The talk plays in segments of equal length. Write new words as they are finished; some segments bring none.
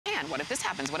man, what if this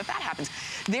happens? What if that happens?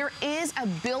 There is a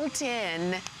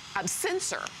built-in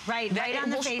sensor. Right on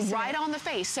the face. Right on the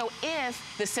face. So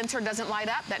if the sensor doesn't light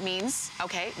up, that means,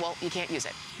 okay, well, you can't use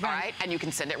it. All right? And you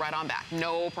can send it right on back.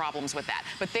 No problems with that.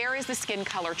 But there is the skin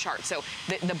color chart. So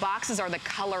the boxes are the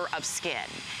color of skin.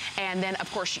 And then, of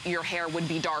course, your hair would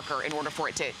be darker in order for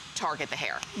it to target the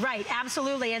hair. Right,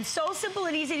 absolutely. And so simple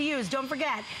and easy to use. Don't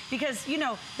forget, because, you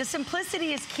know, the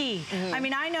simplicity is key. I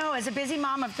mean, I know as a busy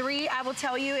mom of 3, I will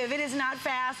tell you, if it is not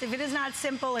fast, if it is not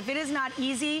simple, if it is not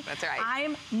easy, that's right.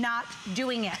 I'm not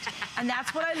doing it. And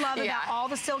that's what I love about all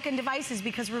the Silken devices,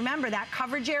 because remember, that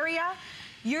coverage area,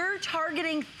 you're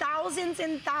targeting thousands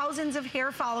and thousands of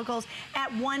hair follicles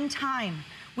at one time.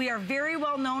 We are very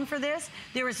well known for this.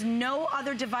 There is no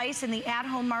other device in the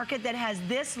at-home market that has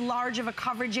this large of a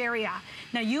coverage area.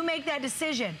 Now you make that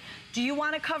decision. Do you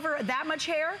want to cover that much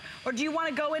hair, or do you want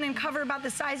to go in and cover about the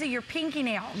size of your pinky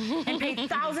nail and pay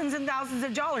thousands and thousands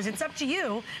of dollars? It's up to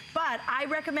you, but I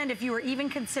recommend if you are even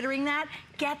considering that,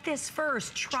 get this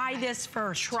first. Try this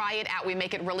first. Try it out. We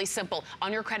make it really simple.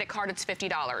 On your credit card, it's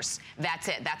 $50. That's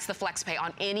it. That's the flex pay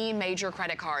on any major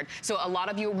credit card. So a lot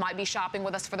of you might be shopping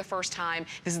with us for the first time.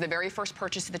 This is the very first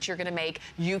purchase that you're going to make.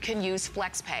 You can use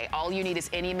flex pay. All you need is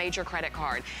any major credit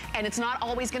card. And it's not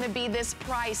always going to be this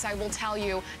price, I will tell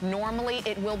you. Normally,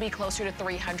 it will be closer to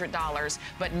 $300,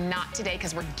 but not today,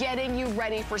 because we're getting you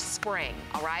ready for spring,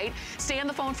 all right? Stay on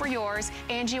the phone for yours.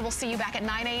 Angie, we'll see you back at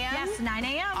 9 a.m.? Yes, 9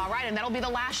 a.m. All right, and that'll be the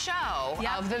last show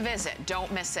of the visit.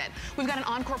 Don't miss it. We've got an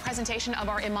encore presentation of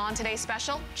our Iman Today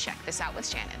special. Check this out with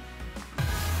Shannon.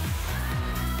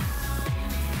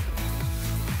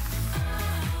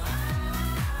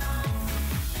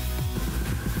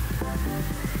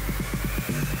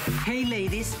 Hey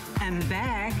ladies, I'm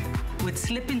back with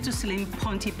Slip Into Slim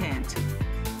Ponte Pant.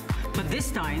 But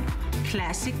this time,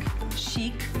 classic,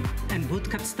 chic, and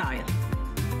bootcut style.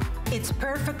 It's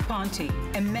perfect ponte,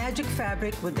 a magic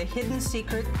fabric with the hidden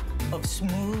secret of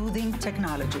smoothing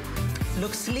technology.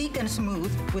 Looks sleek and smooth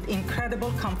with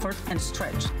incredible comfort and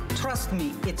stretch. Trust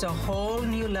me, it's a whole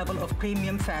new level of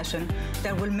premium fashion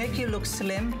that will make you look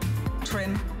slim,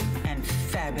 trim, and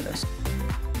fabulous.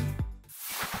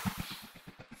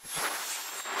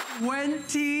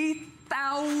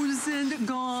 20,000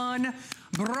 gone.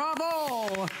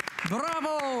 Bravo!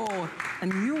 Bravo!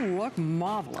 And you look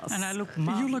marvelous. And I look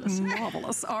marvelous. You look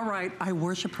marvelous. All right, I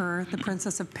worship her, the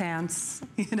princess of pants.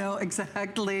 You know,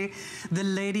 exactly. The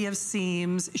lady of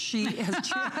seams. She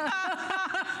has...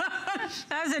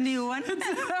 That was a new one.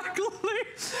 Exactly.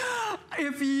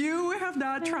 If you have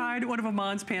not tried one of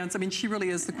Iman's pants, I mean, she really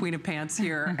is the queen of pants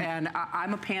here. And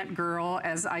I'm a pant girl,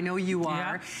 as I know you are.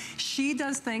 Yeah. She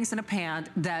does things in a pant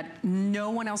that no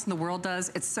one else in the world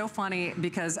does. It's so funny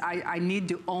because I need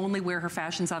to only wear her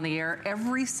fashions on the air.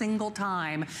 Every single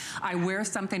time I wear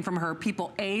something from her,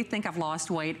 people A, think I've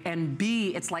lost weight, and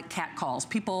B, it's like catcalls.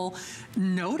 People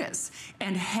notice,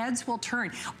 and heads will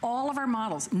turn. All of our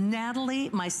models, Natalie,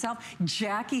 myself,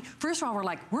 Jackie, first of all,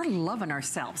 we're loving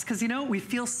ourselves, because, you know, we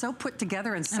feel so put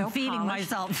together and so I'm feeling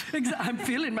myself. I'm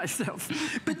feeling myself.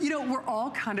 But, you know, we're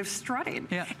all kind of strutting.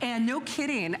 Yeah. And no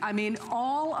kidding, I mean,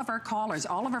 all of our callers,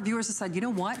 all of our viewers have said, you know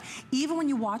what? Even when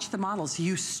you watch the models,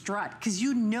 you strut, because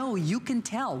you know, you can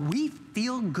tell. We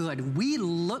feel good. We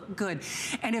look good.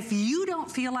 And if you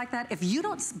don't feel like that, if you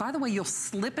don't, by the way, you'll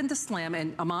slip into slim,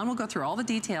 and Iman will go through all the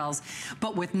details,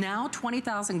 but with now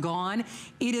 20,000 gone,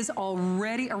 it is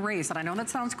already a race. And I know that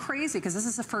sounds crazy because this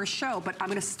is the first show, but I'm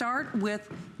going to start with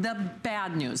the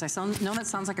bad news. I know that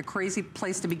sounds like a crazy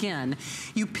place to begin.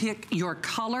 You pick your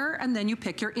color and then you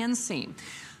pick your inseam.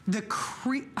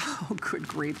 Oh, good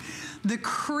grief. The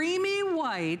creamy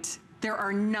white, there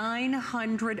are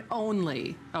 900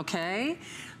 only, okay?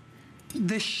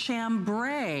 The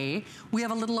chambray, we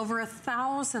have a little over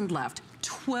 1,000 left.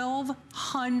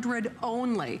 1,200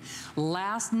 only.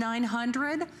 Last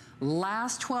 900,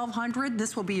 last 1,200,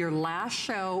 this will be your last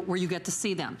show where you get to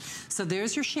see them. So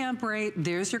there's your chambray,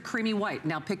 there's your creamy white.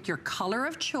 Now pick your color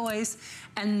of choice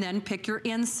and then pick your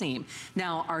inseam.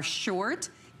 Now our short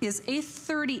is a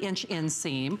 30-inch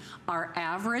inseam. Our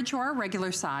average or our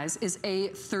regular size is a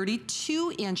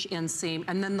 32-inch inseam.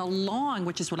 And then the long,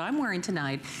 which is what I'm wearing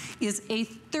tonight, is a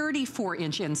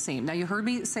 34-inch inseam. Now you heard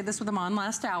me say this with Iman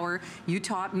last hour. You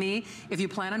taught me if you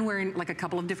plan on wearing like a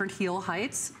couple of different heel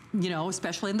heights, you know,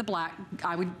 especially in the black,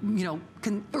 I would, you know,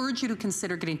 urge you to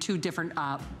consider getting 2 different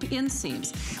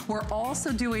inseams. We're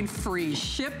also doing free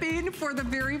shipping for the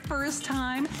very first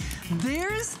time.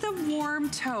 There's the warm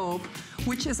taupe,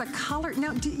 which is a color.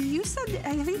 Now, you said,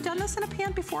 have you done this in a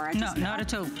pant before? No, not a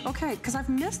taupe. Okay, because I've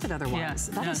missed it otherwise.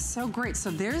 That is so great.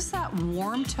 So there's that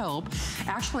warm taupe.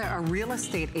 Actually, our real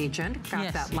estate agent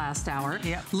got that last hour.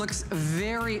 Looks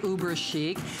very uber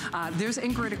chic. There's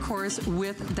Ingrid, of course,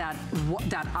 with that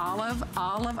olive.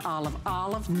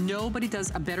 Nobody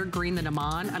does a better green than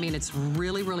Iman. I mean, it's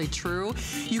really, really true.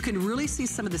 You can really see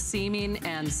some of the seaming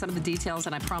and some of the details,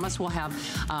 and I promise we'll have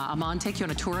Iman take you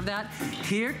on a tour of that.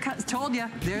 Here, told you,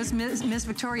 there's Miss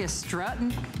Victoria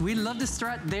strutting. We love to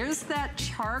strut. There's that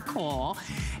charcoal,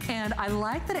 and I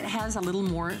like that it has a little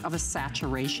more of a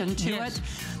saturation to it.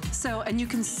 So, and you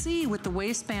can see with the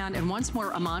waistband, and once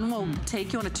more, Iman will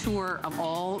take you on a tour of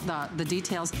all the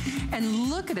details, and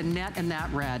look at Annette in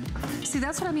that red. See,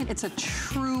 that's what I mean. It's a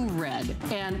true red,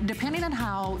 and depending on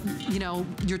how, you know,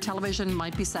 your television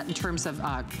might be set in terms of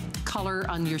color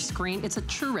on your screen, it's a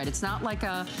true red. It's not like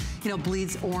a, you know,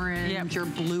 bleeds orange or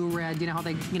blue red, you know, how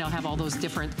they, you know, have all those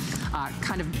different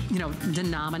kind of, you know,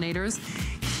 denominators.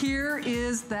 Here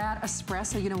is that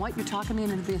espresso. You know what? You're talking me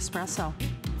into the espresso.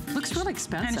 Looks really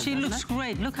expensive. And she looks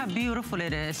great. Look how beautiful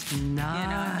it is.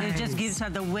 Nice. You know, it just gives her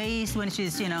the waist when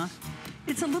she's, you know.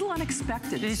 It's a little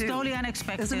unexpected, It's totally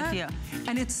unexpected, isn't it?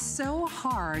 And it's so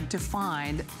hard to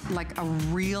find like a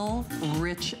real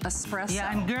rich espresso.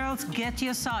 Yeah, and girls, get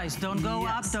your size. Don't go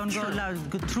up, don't go low,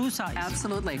 true size.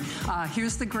 Absolutely.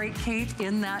 Here's the great Kate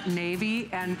in that navy,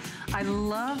 and I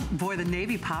love, boy, the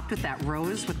navy popped with that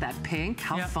rose with that pink.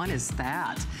 How fun is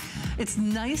that? It's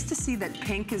nice to see that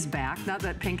pink is back. Not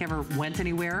that pink ever went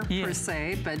anywhere per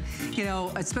se, but you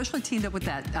know, especially teamed up with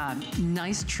that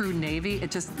nice true navy,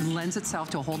 it just lends itself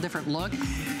to a whole different look.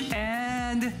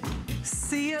 And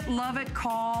see it, love it,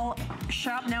 call,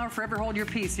 shop now or forever hold your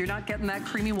peace. You're not getting that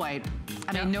creamy white.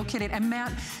 I mean, no kidding. And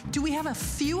Matt, do we have a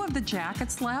few of the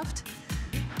jackets left?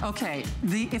 Okay,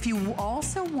 if you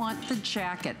also want the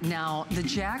jacket, now the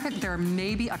jacket, there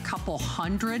may be a couple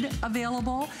hundred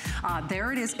available.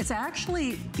 There it is. It's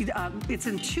actually, it's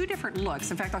in 2 different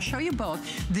looks. In fact, I'll show you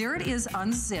both. There it is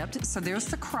unzipped, so there's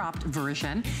the cropped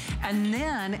version. And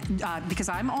then, because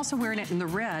I'm also wearing it in the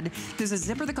red, there's a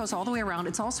zipper that goes all the way around.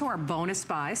 It's also our bonus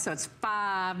buy, so it's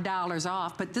 $5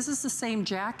 off, but this is the same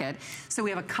jacket. So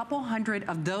we have a couple hundred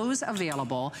of those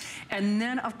available. And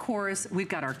then, of course, we've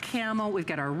got our camo, we've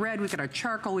got our red, we've got our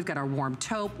charcoal, we've got our warm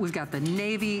taupe, we've got the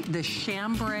navy, the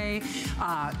chambray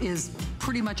is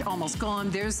pretty much almost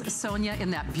gone. There's Sonia in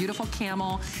that beautiful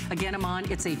camel. Again, Iman,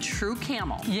 it's a true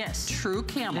camel. Yes. True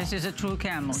camel. This is a true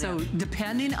camel. So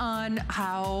depending on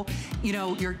how, you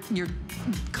know, your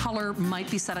color might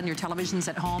be set on your televisions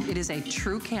at home, it is a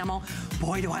true camel.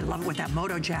 Boy, do I love it with that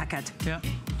moto jacket. Yeah.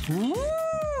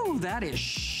 Woo, that is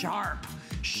sharp.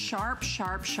 Sharp,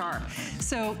 sharp, sharp.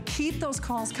 So keep those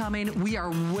calls coming. We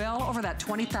are well over that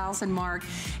 20,000 mark.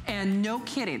 And no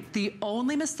kidding, the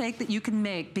only mistake that you can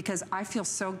make, because I feel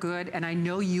so good and I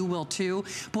know you will too,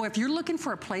 boy, if you're looking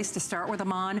for a place to start with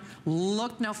Iman,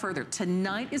 look no further.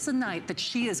 Tonight is the night that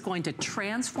she is going to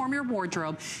transform your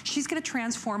wardrobe. She's going to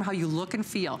transform how you look and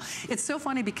feel. It's so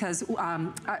funny because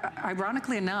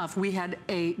ironically enough, we had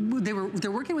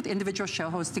they're working with individual show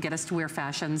hosts to get us to wear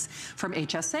fashions from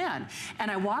HSN.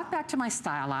 And I walked back to my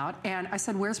style out and I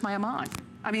said, where's my Iman?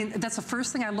 I mean, that's the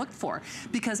first thing I looked for,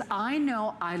 because I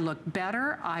know I look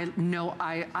better. I know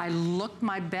I look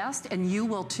my best, and you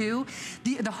will too.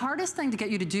 The hardest thing to get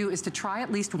you to do is to try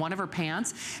at least one of her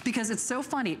pants, because it's so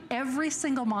funny. Every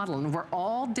single model, and we're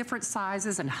all different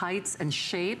sizes and heights and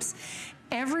shapes,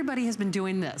 everybody has been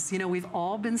doing this. You know, we've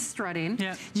all been strutting.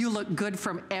 Yeah. You look good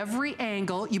from every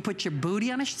angle. You put your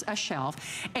booty on a shelf.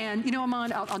 And, you know,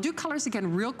 Iman, I'll do colors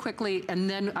again real quickly, and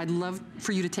then I'd love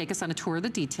for you to take us on a tour of the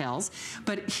details.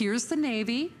 But here's the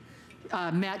navy.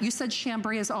 Matt, you said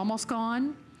chambray is almost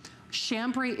gone.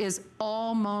 Chambray is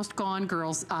almost gone,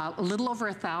 girls. A little over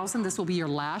 1,000. This will be your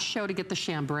last show to get the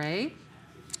chambray.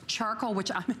 Charcoal,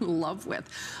 which I'm in love with.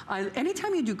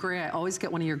 Anytime you do gray, I always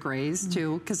get one of your grays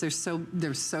too, because they're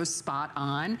so spot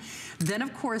on. Then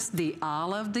of course the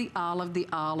olive.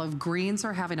 Greens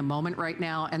are having a moment right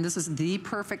now, and this is the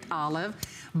perfect olive.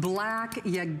 Black,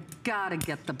 you gotta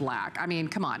get the black. I mean,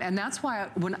 come on. And that's why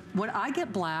when I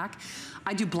get black,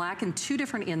 I do black in 2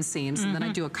 different inseams, and then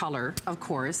I do a color, of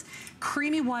course.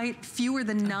 Creamy white, fewer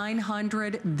than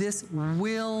 900. This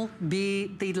will be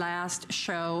the last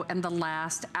show and the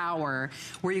last hour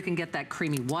where you can get that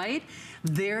creamy white.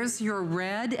 There's your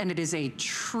red, and it is a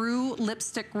true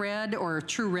lipstick red, or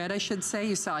true red, I should say.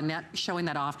 You saw Annette showing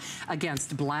that off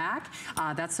against black.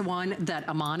 That's the one that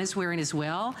Iman is wearing as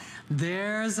well.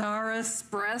 There's our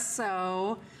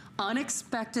espresso.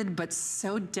 Unexpected, but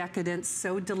so decadent,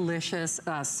 so delicious,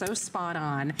 so spot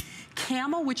on.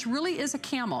 Camel, which really is a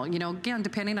camel. You know, again,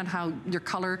 depending on how your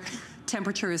color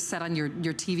temperature is set on your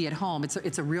TV at home,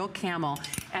 it's a real camel.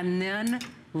 And then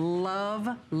love,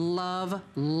 love,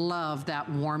 love that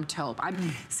warm taupe.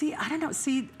 See, I don't know.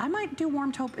 See, I might do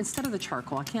warm taupe instead of the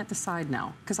charcoal. I can't decide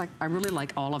now because I really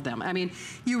like all of them. I mean,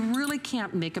 you really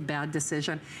can't make a bad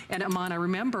decision. And Iman, I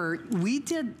remember we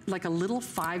did like a little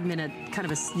 5-minute kind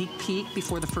of a sneak peek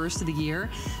before the first of the year.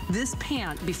 This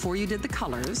pant, before you did the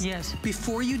colors, yes,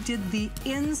 before you did the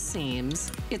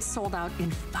inseams, it sold out in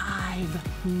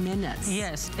 5 minutes.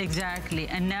 Yes, exactly.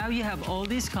 And now you have all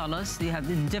these colors. You have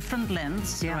in different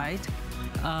lengths. Yeah. Right?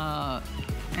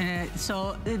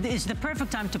 So it's the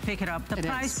perfect time to pick it up. The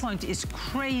price point is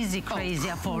crazy,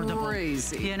 affordable.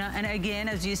 Crazy. You know, and again,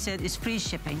 as you said, it's free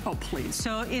shipping. Oh, please.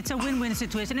 So it's a win-win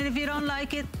situation. And if you don't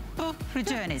like it,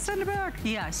 return it. Send it back.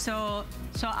 Yeah, so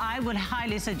I would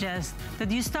highly suggest that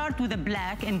you start with a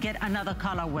black and get another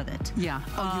color with it. Yeah,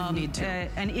 you need to.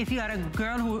 And if you are a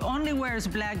girl who only wears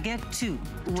black, get two.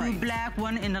 Right. Two black,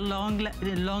 one in a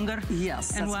longer.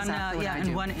 Yes, and that's one, exactly what I and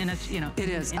do. one in a, you know. It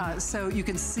is. So you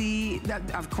can see, that,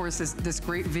 of course, this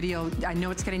great video. I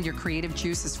know it's getting your creative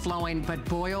juices flowing, but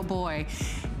boy, oh boy,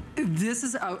 this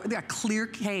is a clear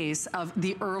case of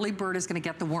the early bird is going to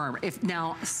get the worm.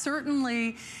 Now,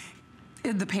 certainly,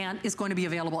 the pant is going to be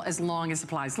available as long as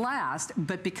supplies last,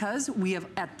 but because we have,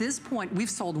 at this point,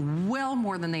 we've sold well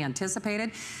more than they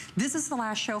anticipated. This is the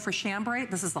last show for chambray.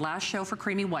 This is the last show for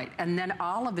creamy white. And then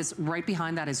olive is right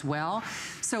behind that as well.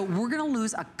 So we're gonna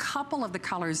lose a couple of the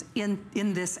colors in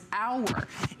this hour.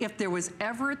 If there was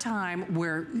ever a time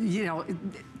where, you know,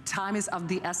 time is of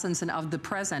the essence and of the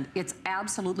present, it's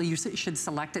absolutely, you should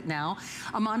select it now.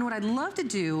 Iman, what I'd love to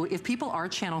do, if people are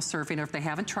channel surfing or if they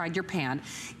haven't tried your pant,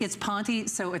 it's Ponte,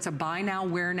 so it's a buy now,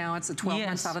 wear now, it's a 12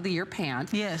 months out of the year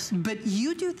pant. Yes. But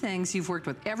you do things, you've worked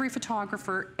with every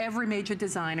photographer, every major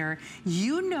designer,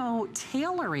 you know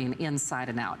tailoring inside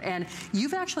and out. And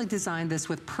you've actually designed this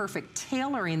with perfect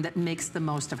tailoring that makes the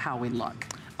most of how we look.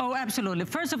 Oh, absolutely.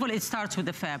 First of all, it starts with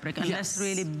the fabric, and let's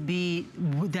really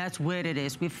that's where it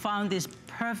is. We found this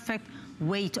perfect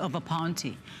weight of a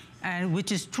Ponte, and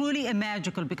which is truly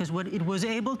magical, because what we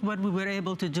were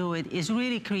able to do it is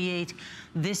really create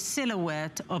this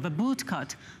silhouette of a boot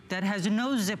cut that has no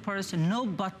zippers, no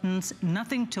buttons,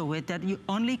 nothing to it, that you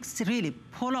only really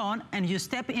pull on and you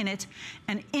step in it,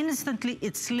 and instantly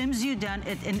it slims you down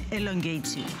and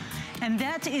elongates you. And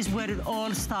that is where it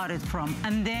all started from.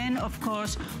 And then, of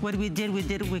course, what we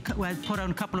put on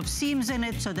a couple of seams in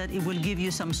it so that it will give you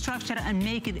some structure and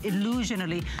make it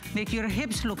illusionally, make your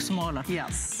hips look smaller.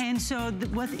 Yes. And so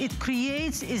what it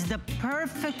creates is the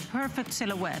perfect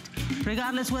silhouette.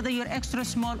 Regardless whether you're extra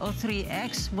small or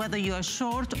 3X, whether you're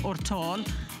short or tall,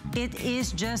 it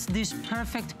is just this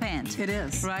perfect pant. It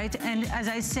is. Right? And as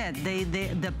I said,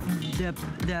 the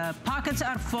pockets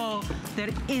are full. There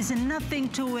is nothing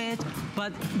to it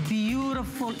but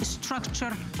beautiful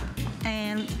structure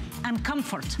and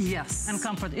comfort. Yes. And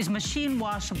comfort. It's machine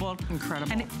washable.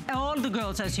 Incredible. And all the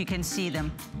girls, as you can see them,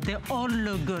 they all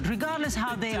look good, regardless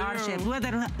how they are shaped.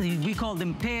 Whether we call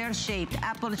them pear-shaped,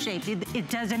 apple-shaped, it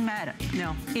doesn't matter.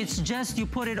 No. It's just you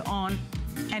put it on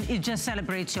and it just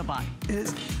celebrates your body. It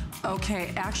is.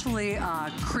 Okay, actually,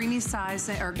 creamy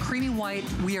sizing, or creamy white,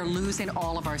 we are losing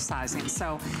all of our sizing.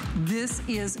 So this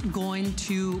is going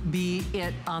to be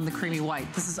it on the creamy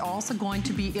white. This is also going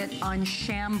to be it on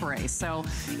chambray. So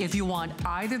if you want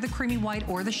either the creamy white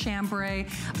or the chambray,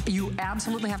 you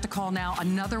absolutely have to call now.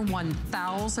 Another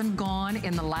 1,000 gone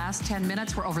in the last 10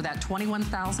 minutes. We're over that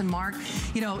 21,000 mark.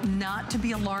 You know, not to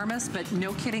be alarmist, but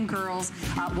no kidding, girls.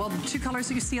 Well, the two colors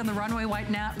that you see on the runway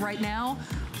right now,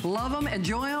 love them,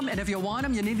 enjoy them, and if you want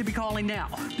them, you need to be calling now,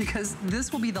 because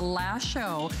this will be the last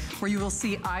show where you will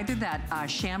see either that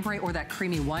chambray or that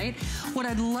creamy white. What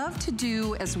I'd love to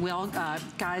do as well,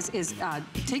 guys, is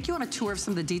take you on a tour of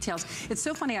some of the details. It's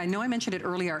so funny, I know I mentioned it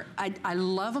earlier, I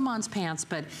love Iman's pants,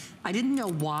 but I didn't know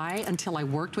why until I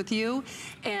worked with you.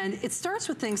 And it starts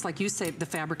with things like you say, the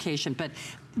fabrication, but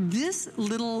this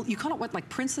little, you call it what, like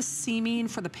princess seaming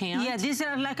for the pant? Yeah, these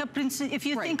are like a princess, if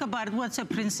you Right. think about it, what's a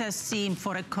princess seam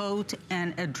for a coat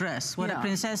and a dress? What a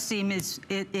princess seam is,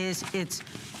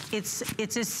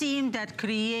 it's a seam that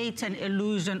creates an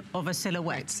illusion of a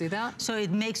silhouette. Right, see that? So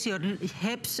it makes your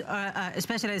hips,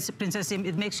 especially as a princess seam,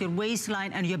 it makes your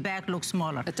waistline and your back look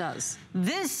smaller. It does.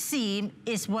 This seam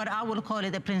is what I would call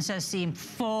it a princess seam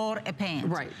for a pant.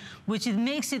 Right. Which it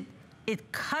makes it,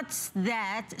 it cuts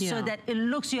that so that it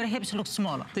looks, your hips look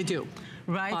smaller. They do.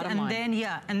 Right, Bottom and line. then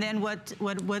and then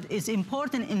what is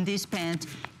important in this pant,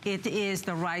 it is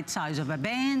the right size of a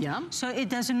band. Yeah. So it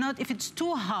does not, if it's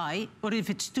too high or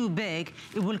if it's too big,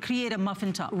 it will create a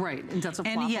muffin top. Right, and that's a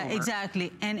flop yeah, over.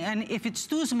 exactly. And if it's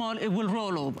too small, it will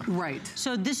roll over. Right.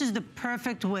 So this is the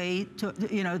perfect way to,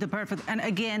 the perfect. And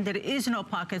again, there is no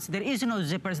pockets, there is no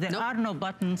zippers, there are no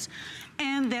buttons,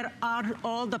 and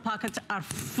all the pockets are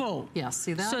full. Yeah,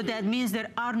 see that? So that means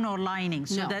there are no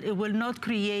linings, so that it will not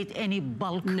create any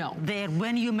bulk there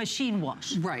when you machine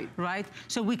wash. Right. Right?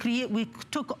 So we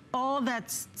took all that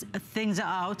things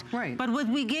out. Right. But what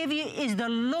we gave you is the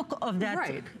look of that,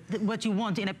 what you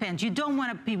want in a pant. You don't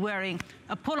want to be wearing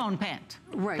a pull-on pant.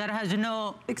 Right. That has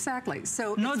no... Exactly.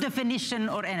 So no definition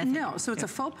or anything. No, so it's a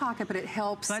faux pocket, but it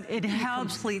helps. But it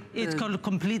helps. It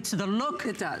completes the look.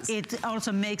 It does. It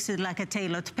also makes it like a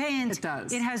tailored pant. It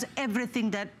does. It has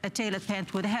everything that a tailored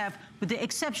pant would have, with the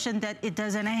exception that it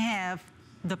doesn't have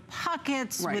the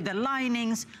pockets with the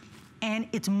linings, and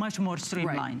it's much more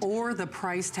streamlined. Right. Or the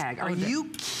price tag. Are you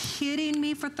kidding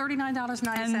me for $39.90?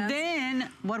 And then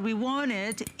what we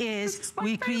wanted is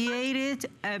we created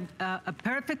a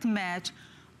perfect match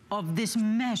of this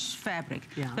mesh fabric.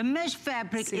 Yeah. The mesh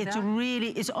fabric,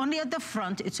 it's only at the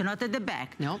front, it's not at the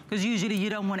back. No. Because usually you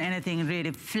don't want anything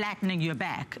really flattening your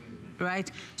back.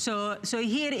 Right? So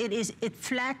here it is, it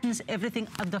flattens everything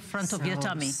at the front of your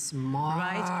tummy. Smart.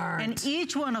 Right? And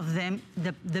each one of them,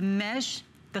 the mesh,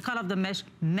 the color of the mesh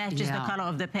matches the color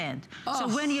of the pant. So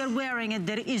when you're wearing it,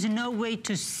 there is no way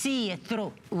to see it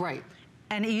through. Right.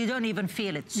 And you don't even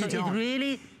feel it. So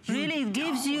it really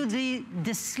gives you the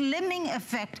slimming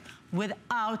effect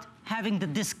without having the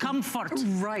discomfort.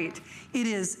 Right. It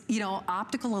is,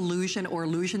 optical illusion or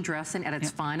illusion dressing at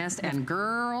its finest. And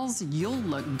girls, you'll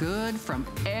look good from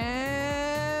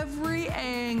every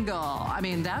angle. I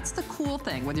mean, that's the cool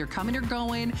thing. Whether you're coming or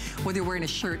going, whether you're wearing a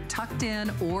shirt tucked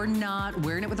in or not,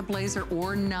 wearing it with a blazer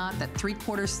or not, that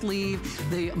 3/4 sleeve,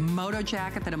 the moto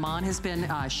jacket that Iman has been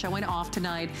showing off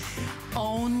tonight,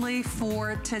 only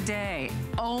for today.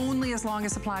 Only as long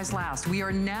as supplies last. We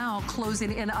are now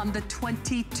closing in on the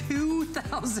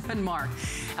 22,000 mark.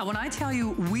 And when I tell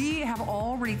you, we have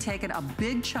already taken a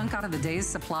big chunk out of the day's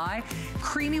supply.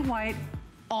 Creamy white,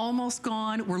 almost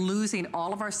gone. We're losing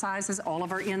all of our sizes, all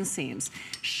of our inseams.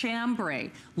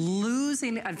 Chambray,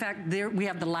 losing, in fact, we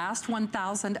have the last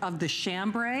 1,000 of the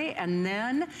chambray, and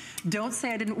then, don't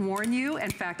say I didn't warn you.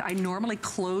 In fact, I normally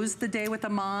close the day with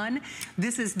Iman.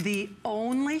 This is the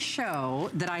only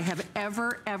show that I have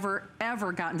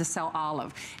ever gotten to sell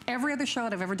olive. Every other show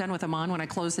that I've ever done with Iman, when I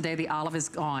close the day, the olive is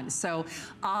gone. So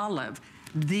olive,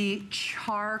 the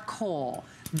charcoal,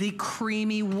 the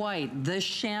creamy white, the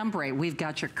chambray. We've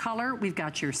got your color, we've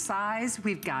got your size,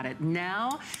 we've got it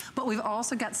now, but we've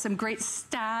also got some great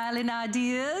styling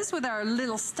ideas with our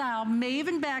little style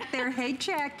maven back there. Hey,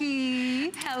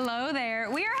 Jackie. Hello there.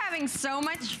 We are having so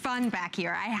much fun back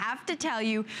here. I have to tell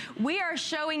you, we are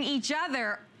showing each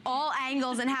other all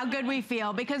angles and how good we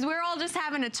feel, because we're all just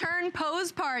having a turn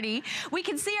pose party. We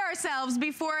can see ourselves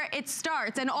before it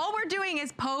starts, and all we're doing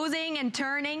is posing and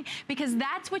turning, because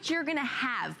that's what you're gonna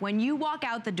have when you walk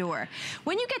out the door.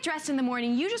 When you get dressed in the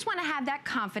morning, you just wanna have that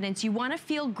confidence. You wanna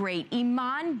feel great.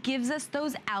 Iman gives us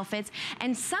those outfits,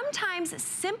 and sometimes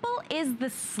simple is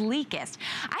the sleekest.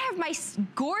 I have my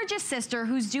gorgeous sister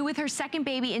who's due with her second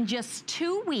baby in just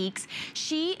 2 weeks.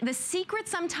 The secret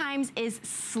sometimes is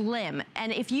slim,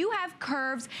 and if you have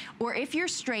curves or if you're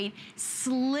straight,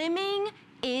 slimming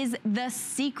is the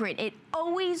secret. It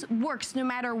always works no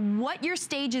matter what your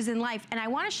stage is in life. And I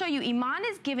want to show you, Iman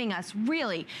is giving us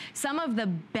really some of the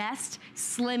best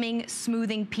slimming,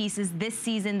 smoothing pieces this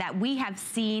season that we have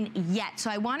seen yet.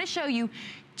 So I want to show you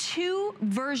 2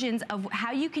 versions of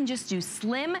how you can just do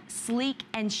slim, sleek,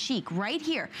 and chic right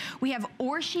here. We have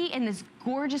Orshi in this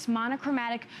gorgeous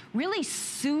monochromatic, really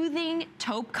soothing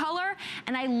taupe color.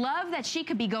 And I love that she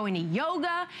could be going to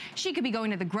yoga. She could be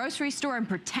going to the grocery store and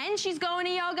pretend she's going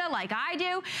to yoga like I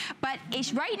do. But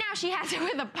right now she has it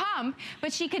with a pump,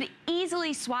 but she could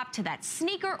easily swap to that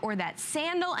sneaker or that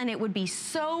sandal, and it would be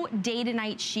so day to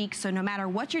night chic. So no matter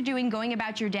what you're doing, going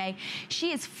about your day,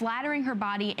 she is flattering her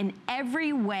body in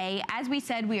every way. As we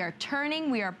said, we are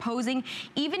turning, we are posing,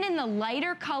 even in the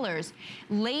lighter colors.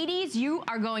 Ladies, you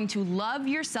are going to love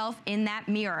yourself in that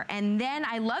mirror. And then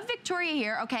I love Victoria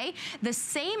here, okay? The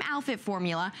same outfit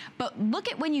formula, but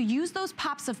look at when you use those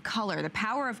pops of color, the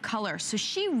power of color. So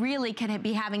she really can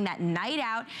be having that night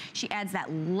out. She adds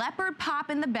that leopard pop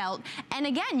in the belt. And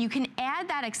again, you can add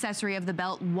that accessory of the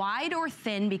belt, wide or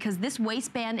thin, because this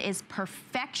waistband is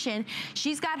perfection.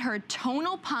 She's got her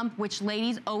tonal pump, which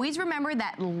ladies always remember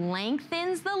that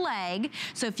lengthens the leg.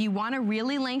 So if you want to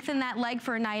really lengthen that leg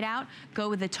for a night out, go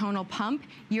with the tonal pump.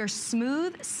 You're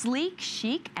smooth, sleek,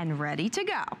 chic, and ready to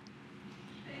go.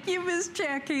 You, Miss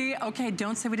Jackie. Okay,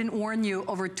 don't say we didn't warn you.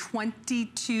 Over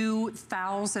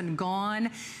 22,000 gone.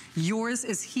 Yours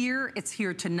is here. It's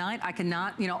here tonight. I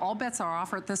cannot, you know, all bets are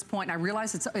off at this point. And I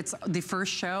realize it's the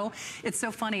first show. It's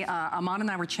so funny. Iman and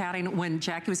I were chatting when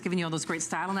Jackie was giving you all those great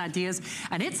styling ideas,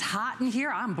 and it's hot in here.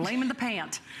 I'm blaming the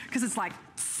pant because it's like,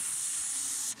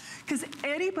 because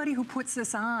anybody who puts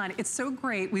this on, it's so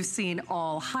great. We've seen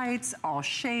all heights, all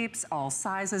shapes, all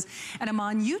sizes. And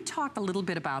Iman, you talked a little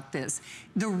bit about this.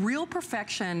 The real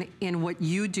perfection in what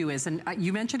you do is, and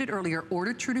you mentioned it earlier,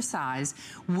 order true to size,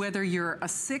 whether you're a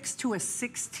 6 to a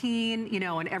 16, you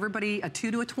know, and everybody a 2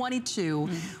 to a 22,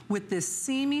 with this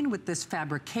seaming, with this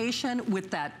fabrication, with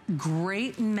that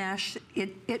great mesh,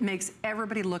 it makes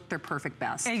everybody look their perfect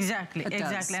best. Exactly, It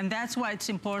exactly. does. And that's why it's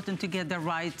important to get the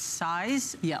right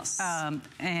size. Yes.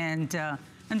 And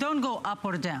don't go up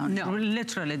or down. No.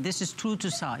 Literally, this is true to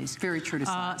size. Very true to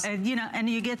size. And, you know, and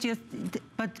you get your,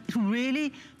 but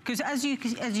really, because as you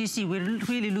see, we're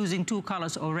really losing 2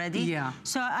 colors already. Yeah.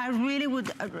 So I really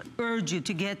would urge you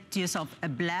to get yourself a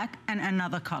black and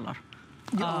another color.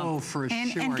 Oh, for sure.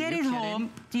 And get You're it kidding.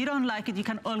 home. You don't like it, you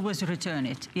can always return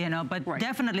it, you know, but Right.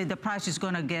 definitely the price is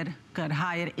gonna get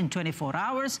higher in 24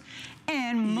 hours.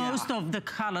 And most of the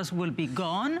colors will be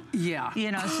gone. Yeah.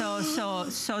 You know,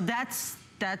 so that's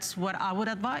what I would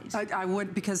advise. I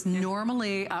would, because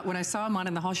normally when I saw Iman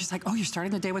in the hall, she's like, oh, you're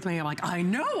starting the day with me. I'm like, I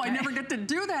know, I never get to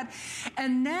do that.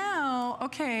 And now,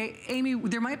 okay, Amy,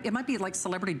 it might be like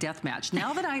celebrity deathmatch.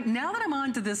 Now that I'm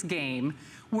onto this game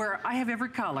where I have every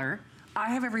color,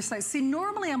 I have every size. See,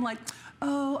 normally I'm like,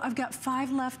 oh, I've got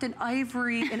 5 left in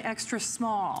ivory and extra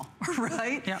small,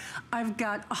 right? Yep. I've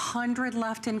got 100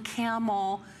 left in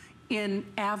camel in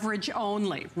average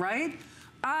only, right?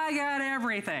 I got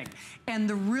everything. And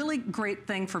the really great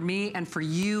thing for me and for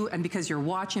you, and because you're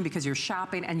watching, because you're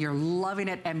shopping and you're loving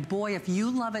it, and boy, if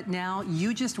you love it now,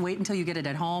 you just wait until you get it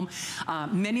at home.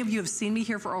 Many of you have seen me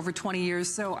here for over 20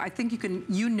 years, so I think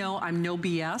you know I'm no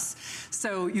BS.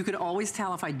 So you can always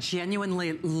tell if I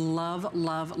genuinely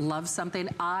love something.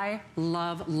 I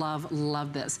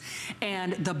love this.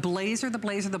 And the blazer.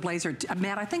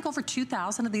 Matt, I think over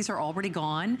 2,000 of these are already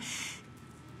gone.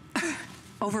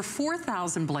 Over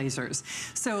 4,000 blazers.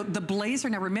 So the blazer,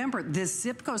 now remember, this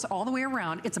zip goes all the way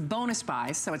around. It's a bonus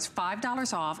buy, so it's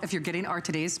 $5 off if you're getting our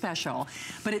today's special.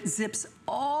 But it zips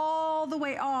all the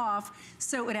way off,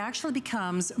 so it actually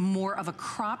becomes more of a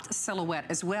cropped silhouette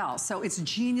as well. So it's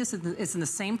genius. It's in the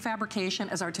same fabrication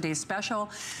as our today's special.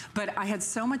 But I had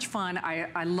so much fun.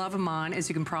 I love Iman, as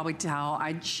you can probably tell.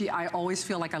 I always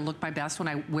feel like I look my best when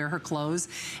I wear her clothes.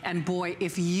 And boy,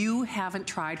 if you haven't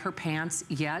tried her pants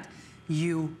yet,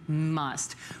 you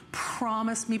must.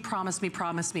 Promise me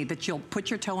that you'll put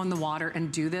your toe in the water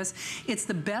and do this. It's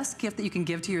the best gift that you can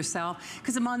give to yourself.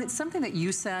 Because Iman, it's something that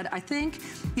you said. I think,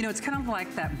 you know, it's kind of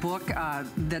like that book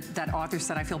that author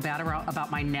said, I feel bad about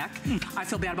my neck. I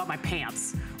feel bad about my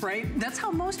pants, right? That's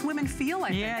how most women feel, I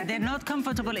think. Yeah, they're not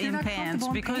comfortable in pants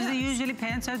because usually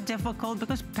pants are difficult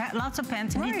because lots of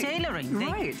pants need tailoring.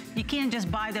 You can't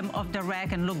just buy them off the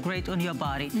rack and look great on your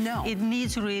body. No. It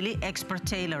needs really expert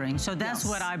tailoring. So that's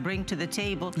what I bring to the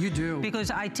table. You do.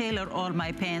 Because I tailor all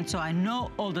my pants, so I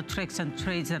know all the tricks and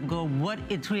trades that go, what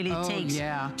it really takes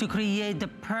to create the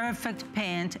perfect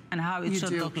pant and how it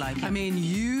should look like. I mean,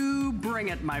 you bring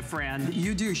it, my friend.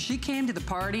 You do. She came to the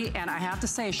party, and I have to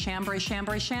say, chambray.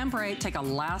 Take a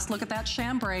last look at that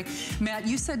chambray. Matt,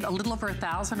 you said a little over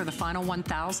 1,000 or the final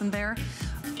 1,000 there.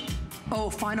 Oh,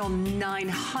 final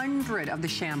 900 of the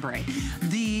chambray.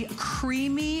 The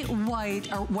creamy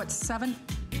white, or what, 7?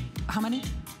 How many?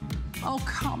 Oh,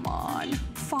 come on.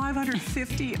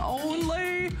 550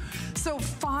 only. So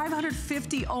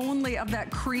 550 only of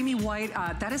that creamy white.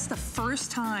 That is the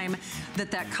first time that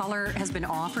that color has been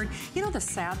offered. You know, the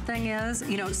sad thing is,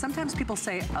 you know, sometimes people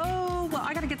say, oh, well,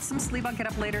 I got to get some sleep. I'll get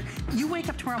up later. You wake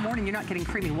up tomorrow morning, you're not getting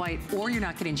creamy white or you're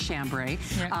not getting chambray.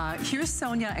 Yeah. Here's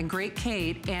Sonia and Great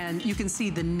Kate, and you can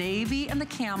see the navy and the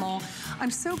camel.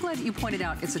 I'm so glad that you pointed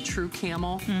out it's a true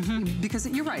camel because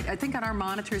you're right. I think on our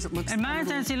monitors it looks. And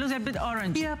monitors it looks a bit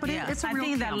orange. Yeah, but it's a real I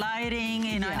think camel. the lighting,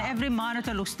 you know, and every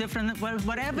monitor looks different.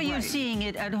 Whatever you're seeing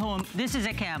it at home, this is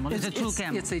a camel. It's a true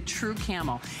camel. It's a true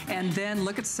camel. And then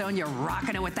look at Sonia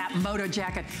rocking it with that moto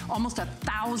jacket. Almost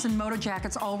 1,000 moto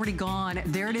jackets already gone.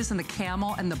 There it is in the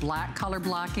camel and the black color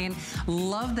blocking.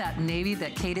 Love that navy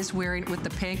that Kate is wearing with the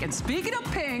pink. And speaking of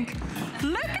pink,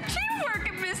 look at you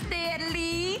working, Miss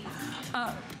Natalie.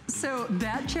 So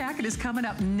that jacket is coming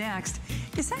up next.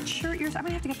 Is that shirt yours? I'm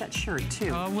gonna have to get that shirt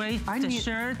too. Oh wait,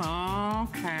 shirt.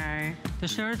 Okay. The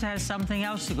shirt has something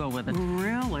else to go with it.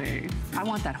 Really? I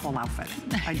want that whole outfit.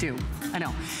 I do. I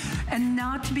know. And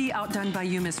not to be outdone by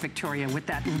you, Miss Victoria, with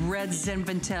that red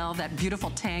Zinfandel, that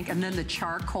beautiful tank, and then the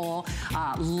charcoal.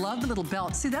 Love the little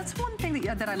belt. See, that's one thing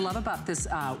that I love about this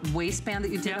waistband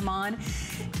that you did them on.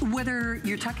 Whether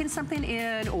you're tucking something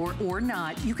in or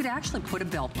not, you could actually put a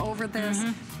belt over this.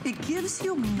 It gives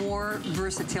you more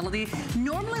versatility.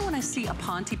 Normally when I see a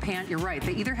Ponte pant, you're right,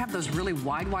 they either have those really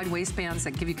wide waistbands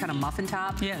that give you kind of muffin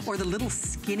top, or the little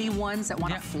skinny ones that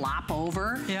want to flop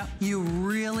over. You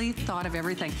really thought of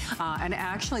everything. And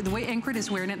actually, the way Ingrid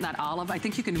is wearing it in that olive, I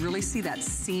think you can really see that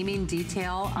seaming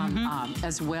detail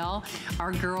as well.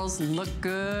 Our girls look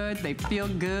good, they feel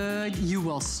good, you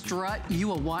will strut, you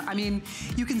will want, I mean,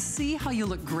 you can see how you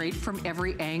look great from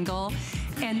every angle.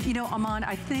 And you know, Iman,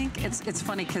 I think it's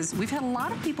funny because we've had a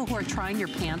lot of people who are trying your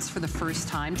pants for the first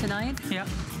time tonight.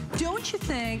 Don't you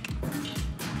think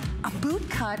a boot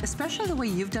cut, especially the way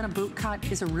you've done a boot cut,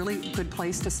 is a really good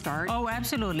place to start? Oh,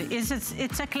 absolutely.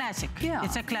 It's a classic.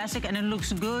 It's a classic and it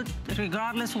looks good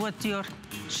regardless what your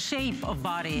shape of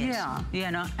body is.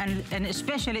 You know, and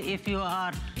especially if you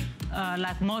are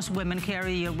like most women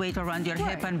carry your weight around your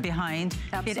hip and behind,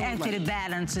 it actually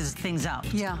balances things out.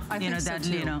 I think so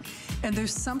too. You know. And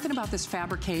there's something about this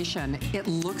fabrication, it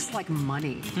looks like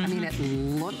money. I mean, it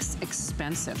looks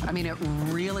expensive. I mean, it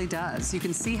really does. You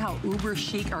can see how uber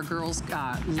chic our girls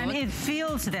look. And it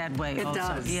feels that way also. It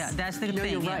does. Yeah, that's the thing. No,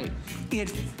 you're right. It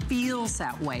feels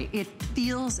that way. It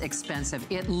feels expensive.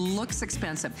 It looks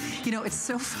expensive. You know, it's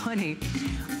so funny.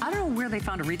 I don't know where they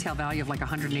found a retail value of like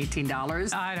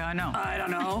 $118. I don't know. I don't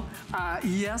know.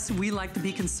 Yes, we like to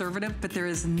be conservative, but there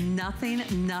is nothing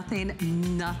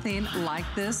like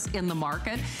this in the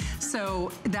market.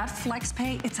 So that flex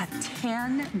pay, it's a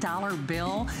 $10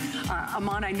 bill.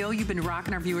 Iman, I know you've been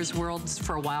rocking our viewers' worlds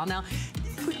for a while now.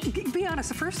 Be honest,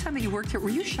 the first time that you worked here, were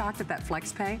you shocked at that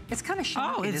flex pay? It's kind of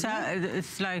shocking,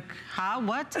 it's like, how,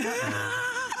 what?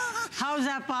 How is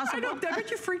that possible? I know, I bet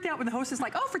you freaked out when the host is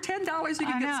like, oh, for $10 you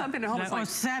can get something at home. Like,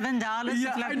 it's like, $7?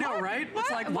 Yeah, like, I know, what? right? What?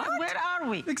 It's like, what? Where are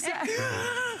we? Exactly.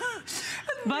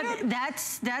 But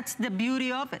that's the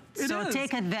beauty of it. So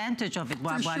take advantage of it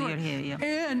while you're here.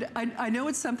 And I know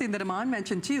it's something that Iman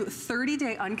mentioned too,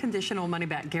 30-day unconditional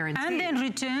money-back guarantee. And then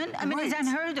return, I mean, it's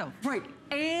unheard of. Right.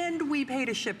 And we pay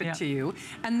to ship it to you.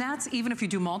 And that's even if you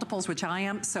do multiples, which I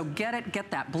am. So get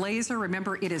that blazer.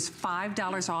 Remember, it is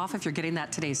 $5 off if you're getting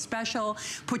that today's special.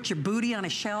 Put your booty on a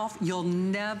shelf. You'll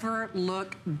never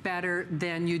look better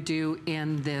than you do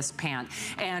in this pant.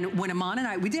 And when Iman and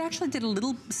I, we actually did a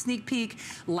little sneak peek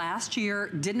last year,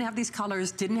 didn't have these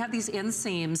colors, didn't have these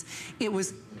inseams. It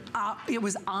was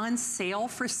on sale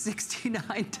for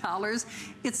 $69.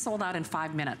 It sold out in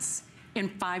 5 minutes. In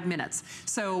 5 minutes.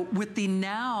 So with the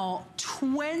now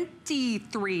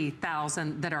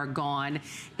 23,000 that are gone,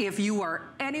 if you are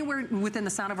anywhere within the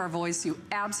sound of our voice, you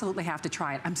absolutely have to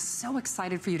try it. I'm so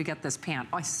excited for you to get this pant.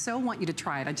 I so want you to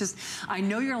try it. I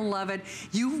know you're gonna love it.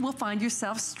 You will find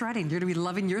yourself strutting. You're gonna be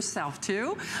loving yourself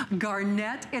too.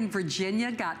 Garnett in Virginia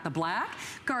got the black.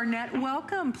 Garnett,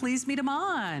 welcome. Please meet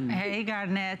Iman. Hey,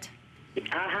 Garnett.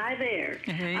 Hi there.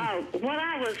 Hey. What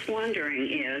I was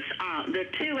wondering is, the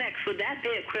 2X, would that be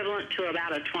equivalent to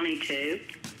about a 22?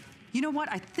 You know what?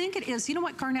 I think it is. You know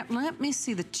what, Garnett? Let me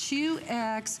see. The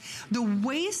 2X, the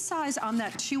waist size on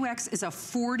that 2X is a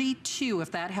 42,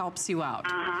 if that helps you out.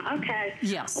 Okay.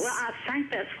 Yes. Well, I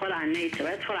think that's what I need, so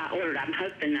that's what I ordered. I'm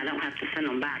hoping I don't have to send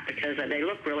them back because they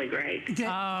look really great. They do.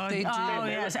 Oh,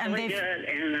 yes. They look really good,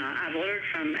 and I've ordered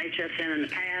from HSN in the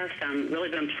past. I'm really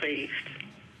been pleased.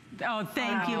 Oh,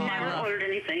 thank you, my I've never love. ordered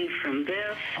anything from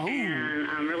this, and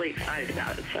I'm really excited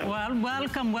about it. So. Well,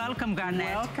 welcome,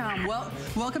 Garnett. Welcome. Well,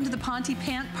 welcome to the Ponte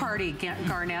Pant Party,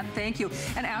 Garnett. Thank you.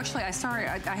 And actually,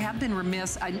 I have been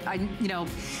remiss. You know,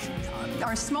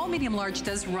 our small, medium, large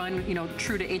does run, you know,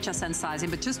 true to HSN sizing,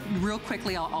 but just real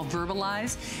quickly, I'll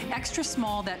verbalize. Extra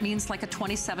small, that means like a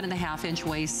 27.5-inch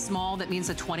waist. Small, that means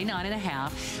a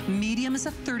 29.5. Medium is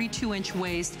a 32-inch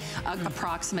waist,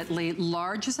 approximately.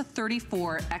 Large is a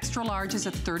 34. Extra large is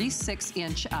a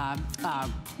 36-inch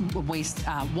waist.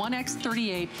 1X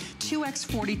 38, 2X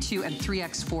 42, and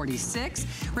 3X 46.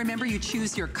 Remember, you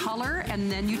choose your color,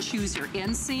 and then you choose your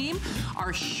inseam.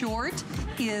 Our short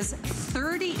is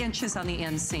 30 inches on the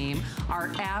inseam.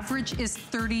 Our average is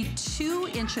 32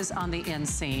 inches on the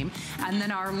inseam. And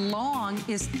then our long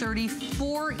is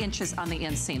 34 inches on the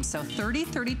inseam. So 30,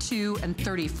 32, and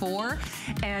 34.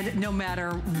 And no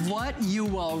matter what, you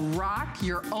will rock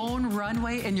your own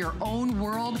runway in your own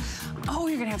world. Oh,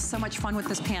 you're gonna have so much fun with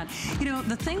this pant. You know,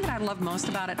 the thing that I love most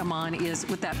about it, Iman, is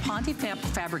with that Ponte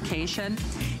fabrication,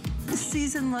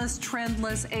 seasonless,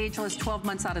 trendless, ageless, 12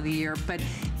 months out of the year, but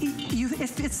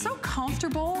it's so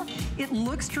comfortable. It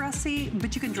looks dressy,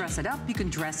 but you can dress it up, you can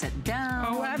dress it down.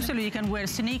 Oh, absolutely. You can wear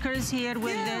sneakers here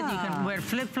with it. You can wear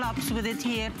flip-flops with it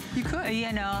here. You could.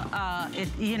 You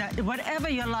know, whatever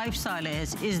your lifestyle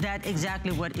is that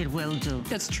exactly what it will do.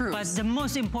 That's true. But the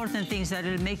most important thing is that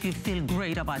it'll make you feel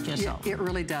great about yourself. It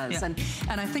really does. Yeah.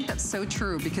 And I think that's so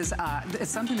true because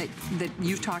it's something that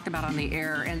you've talked about on the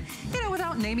air. And, you know,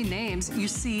 without naming names, you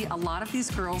see a lot of these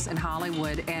girls in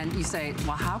Hollywood and you say,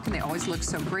 well, how can they always look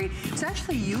so great? It's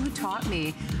actually you who taught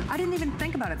me. I didn't even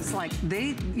think about it. It's like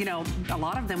they, you know, a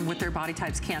lot of them with their body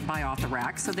types can't buy off the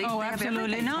rack. So they, oh, they have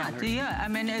absolutely not. tailored. Yeah, I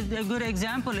mean, a good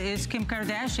example is Kim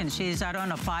Kardashian. She's, I don't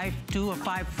know, 5'2" or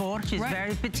 5'4". She's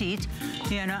very petite,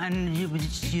 you know, and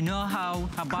you know how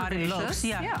her body looks.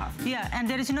 Yeah. And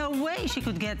there is no way she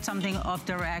could get something off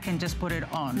the rack and just put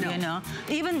it on, you know.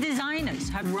 Even designers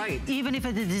have, even if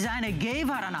the designer gave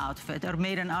her an outfit or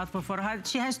made an outfit for her,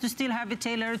 she has to still have it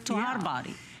tailored to her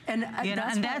body. And you know,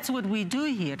 that's what we do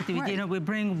here. You know, we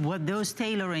bring what those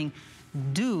tailoring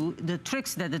do, the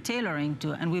tricks that the tailoring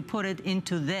do, and we put it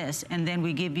into this, and then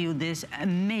we give you this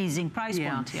amazing price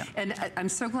point. Yeah. And I'm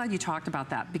so glad you talked about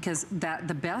that, because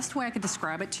the best way I could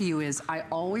describe it to you is I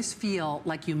always feel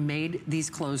like you made these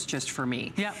clothes just for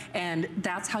me. Yeah. And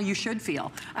that's how you should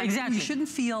feel. Exactly. You shouldn't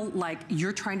feel like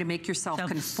you're trying to make yourself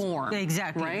conform.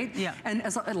 Exactly. Right? Yeah. And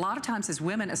a lot of times as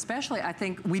women, especially, I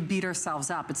think we beat ourselves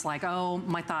up. It's like, oh,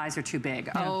 my thighs are too big.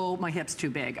 Yeah. Oh, my hips too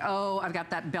big. Oh, I've got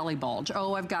that belly bulge.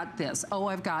 Oh, I've got this. Oh,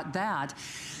 I've got that.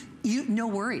 No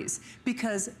worries,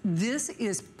 because this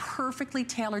is perfectly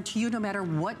tailored to you no matter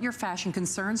what your fashion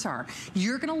concerns are.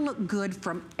 You're gonna look good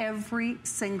from every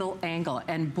single angle,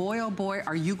 and boy, oh boy,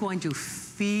 are you going to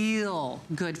feel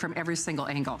good from every single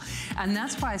angle. And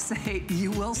that's why I say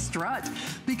you will strut,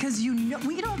 because you know,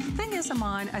 the thing is,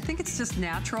 Iman, I think it's just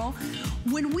natural.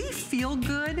 When we feel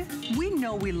good, we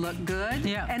know we look good,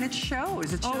 and it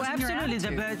shows. It shows oh, absolutely.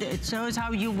 In your attitude. It shows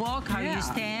how you walk, how you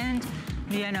stand.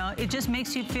 You know, it just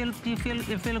makes you feel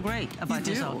great about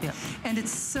yourself. Yeah. And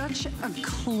it's such a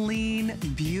clean,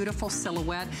 beautiful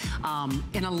silhouette.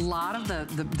 In a lot of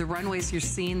the runways, you're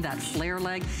seeing that flare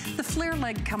leg. The flare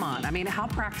leg, come on. I mean, how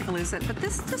practical is it? But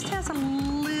this just has a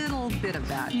little bit of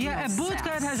that. Yeah, a boot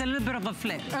cut has a little bit of a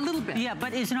flare. A little bit. Yeah,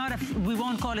 but it's not we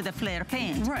won't call it a flare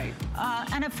pant. Right.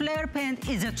 And a flare pant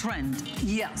is a trend.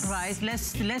 Yes. Right.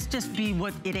 Let's just be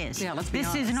what it is. Yeah, let's be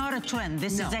honest. This is not a trend.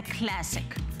 This is a classic.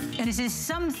 And this is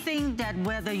something that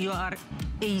whether you are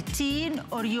 18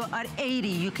 or you are 80,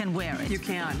 you can wear it. You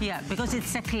can. Yeah, because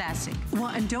it's a classic. Well,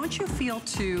 and don't you feel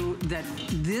too that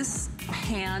this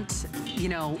pant, you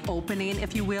know, opening,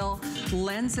 if you will,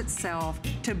 lends itself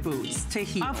to boots, to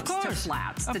heels, to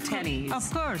flats, to tennies.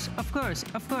 Of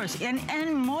course.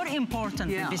 And more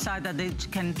importantly, besides that it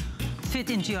can fit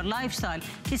into your lifestyle,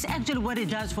 it's actually what it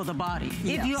does for the body.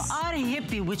 Yes. If you are a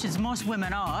hippie, which is most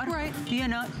women are, you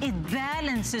know, it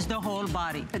balances the whole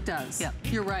body. It does. Yeah.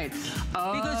 You're right.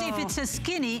 Oh. Because if it's a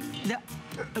skinny, the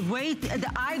weight,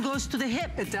 the eye goes to the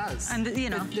hip. It does. And you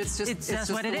know, it's just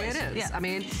what the way it is. Yeah. I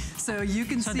mean, so you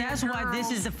can see. So that's why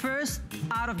this is the first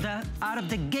out of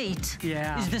the gate.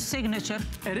 Yeah. Is the signature.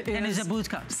 It and is a boot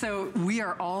cut. So we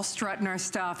are all strutting our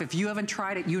stuff. If you haven't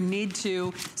tried it, you need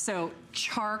to. So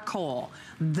charcoal,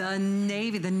 the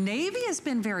navy. The navy has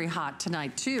been very hot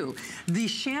tonight too. The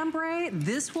chambray,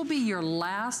 this will be your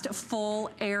last full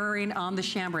airing on the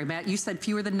chambray. Matt, you said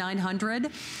fewer than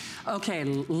 900. Okay,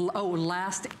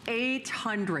 last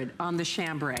 800 on the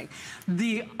chambray.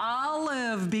 The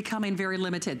olive becoming very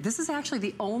limited. This is actually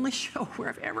the only show where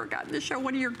I've ever gotten to show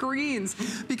one of your greens,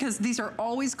 because these are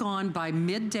always gone by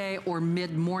midday or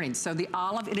mid-morning. So the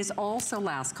olive, it is also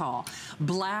last call.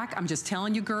 Black, I'm just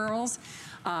telling you girls,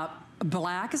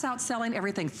 black is outselling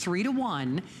everything 3 to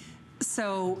 1.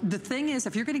 So the thing is,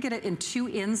 if you're gonna get it in 2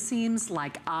 inseams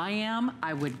like I am,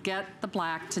 I would get the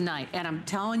black tonight. And I'm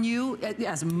telling you,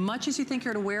 as much as you think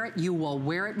you're gonna wear it, you will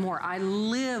wear it more. I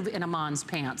live in Iman's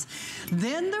pants.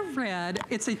 Then the red,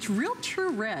 it's a real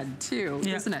true red too,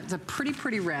 isn't it? It's a pretty,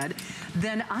 pretty red.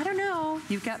 Then, I don't know,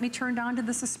 you've got me turned on to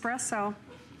this espresso.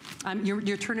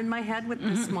 You're turning my head with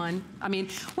this one. I mean,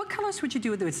 what colors would you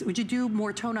do with this? Would you do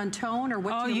more tone on tone, or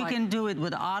what do you like? Can do it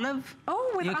with olive.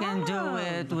 Oh, with olive. You can do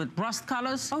it with rust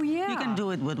colors. Oh, yeah. You can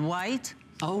do it with white.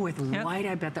 Oh, with white,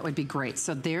 I bet that would be great.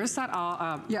 So there's that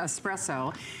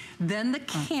espresso. Then the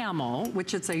camel,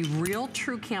 which is a real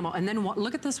true camel. And then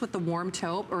look at this with the warm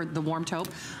taupe, or the warm taupe.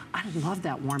 I love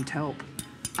that warm taupe.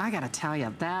 I gotta tell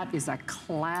you, that is a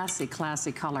classy,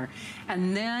 classy color.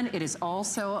 And then it is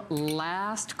also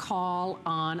last call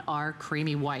on our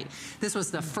creamy white. This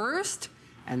was the first,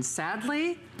 and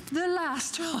sadly, the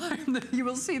last time that you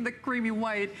will see the creamy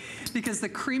white, because the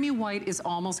creamy white is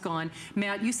almost gone.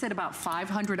 Matt, you said about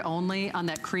 500 only on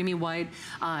that creamy white.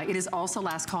 It is also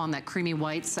last call on that creamy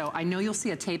white, so I know you'll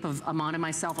see a tape of Iman and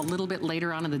myself a little bit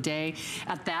later on in the day.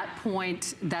 At that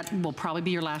point, that will probably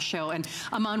be your last show. And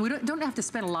Iman, we don't have to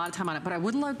spend a lot of time on it, but I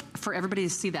would love for everybody to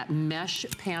see that mesh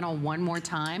panel one more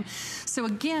time. So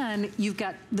again, you've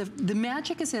got, the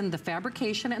magic is in the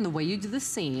fabrication and the way you do the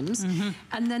seams,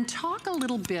 and then talk a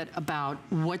little bit about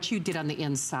what you did on the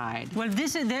inside. Well,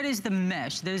 there is the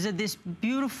mesh. There's this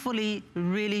beautifully,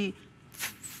 really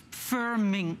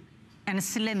firming and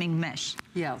slimming mesh.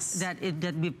 Yes. That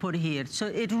we put here. So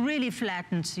it really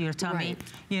flattens your tummy. Right.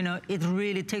 You know, it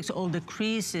really takes all the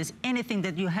creases, anything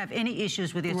that you have any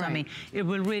issues with your tummy, it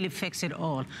will really fix it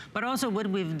all. But also what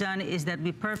we've done is that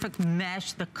we perfect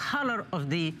match the color of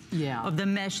the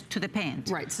mesh to the pant.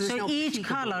 Right. So each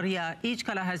color, each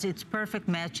color has its perfect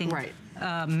matching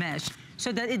mesh.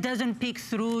 So that it doesn't peek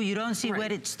through, you don't see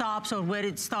where it stops or where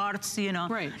it starts, you know.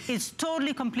 Right. It's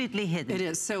totally, completely hidden. It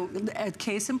is. So,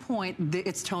 case in point,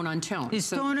 it's tone on tone.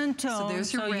 It's tone on tone, so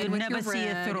there's your red you with never your see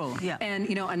red. it through. Yeah. And,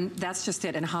 you know, and that's just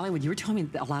it. In Hollywood, you were telling me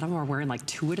that a lot of them are wearing like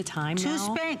 2 at a time now. 2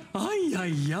 spank. Ay,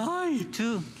 ay, ay.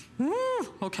 2.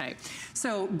 Okay,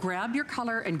 so grab your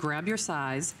color and grab your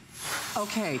size.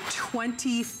 Okay,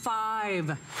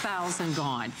 25,000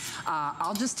 gone.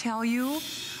 I'll just tell you,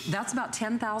 that's about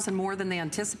 10,000 more than they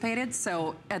anticipated.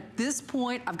 So at this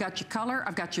point, I've got your color,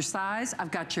 I've got your size,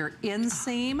 I've got your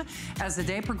inseam. As the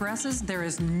day progresses, there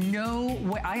is no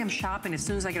way. I am shopping as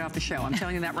soon as I get off the show. I'm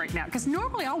telling you that right now. Because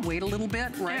normally I'll wait a little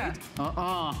bit, right?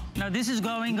 Yeah. No, this is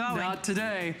going. Not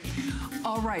today.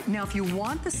 All right, now if you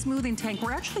want the smoothing tank,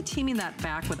 we're actually teaming that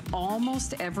back with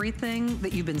almost everything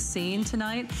that you've been seeing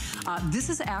tonight. This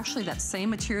is actually that same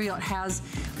material. It has,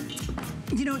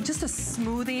 you know, just a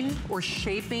smoothing or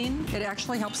shaping. It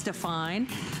actually helps define.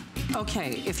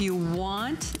 Okay, if you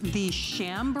want the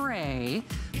chambray,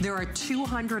 there are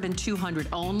 200 and 200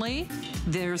 only.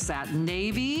 There's that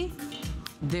navy,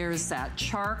 there's that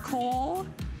charcoal,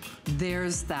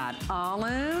 there's that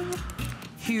olive.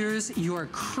 Here's your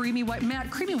creamy white.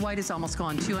 Matt, creamy white is almost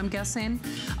gone too, I'm guessing.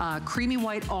 Creamy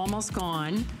white almost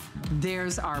gone.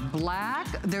 There's our black.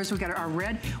 We've got our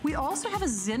red. We also have a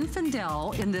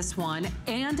Zinfandel in this one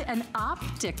and an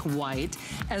optic white,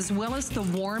 as well as the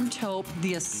warm taupe,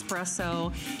 the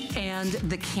espresso, and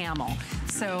the camel.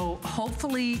 So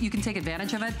hopefully you can take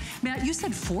advantage of it. Matt, you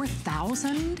said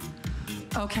 4,000?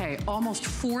 Okay, almost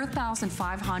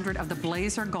 4,500 of the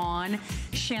blazer gone.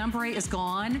 Chambray is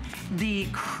gone. The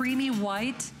creamy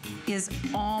white is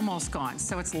almost gone.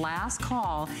 So it's last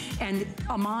call. And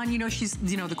Iman, you know, she's,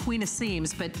 you know, the queen of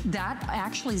seams, but that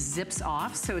actually zips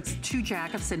off. So it's 2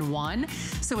 jackets in one.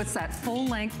 So it's that full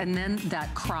length and then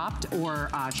that cropped or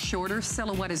shorter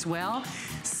silhouette as well.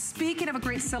 Speaking of a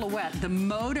great silhouette, the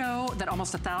Moto that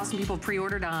almost 1,000 people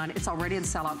pre-ordered on, it's already in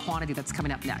sellout quantity. That's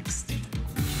coming up next.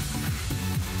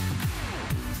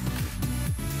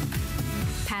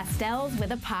 Pastels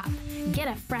with a pop. Get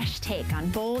a fresh take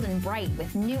on bold and bright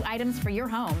with new items for your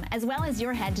home, as well as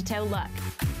your head-to-toe look.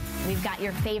 We've got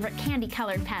your favorite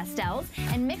candy-colored pastels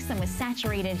and mix them with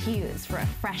saturated hues for a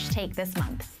fresh take this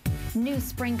month. New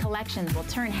spring collections will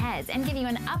turn heads and give you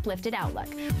an uplifted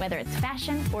outlook, whether it's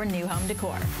fashion or new home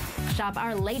decor. Shop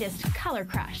our latest color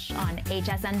crush on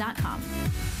hsn.com.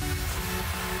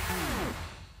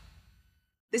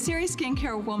 The Serious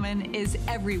Skincare woman is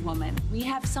every woman. We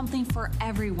have something for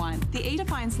everyone. The A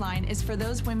Defiance line is for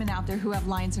those women out there who have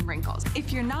lines and wrinkles.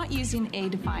 If you're not using A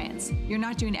Defiance, you're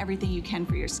not doing everything you can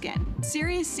for your skin.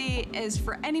 Serious C is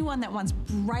for anyone that wants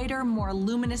brighter, more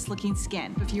luminous looking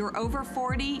skin. If you're over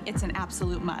 40, it's an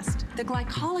absolute must. The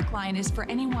Glycolic line is for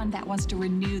anyone that wants to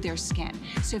renew their skin.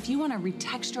 So if you want to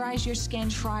retexturize your skin,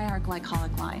 try our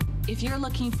Glycolic line. If you're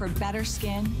looking for better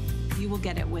skin, you will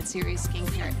get it with Serious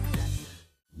Skincare.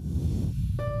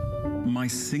 My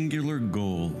singular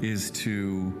goal is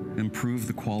to improve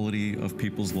the quality of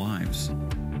people's lives.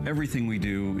 Everything we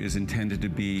do is intended to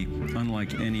be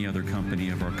unlike any other company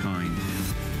of our kind.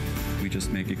 We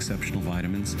just make exceptional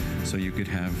vitamins so you could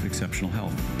have exceptional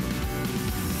health.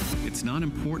 It's not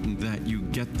important that you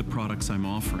get the products I'm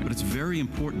offering, but it's very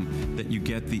important that you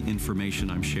get the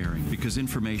information I'm sharing, because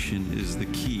information is the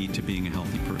key to being a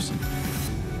healthy person.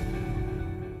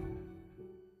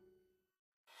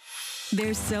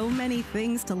 There's so many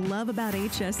things to love about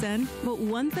HSN, but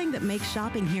one thing that makes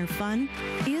shopping here fun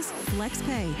is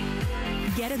FlexPay.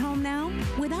 Get it home now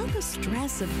without the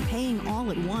stress of paying all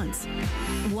at once.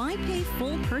 Why pay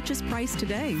full purchase price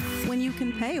today when you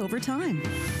can pay over time?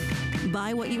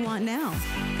 Buy what you want now,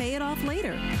 pay it off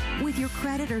later with your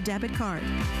credit or debit card.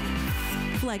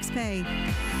 FlexPay.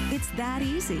 It's that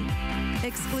easy.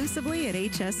 Exclusively at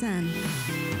HSN.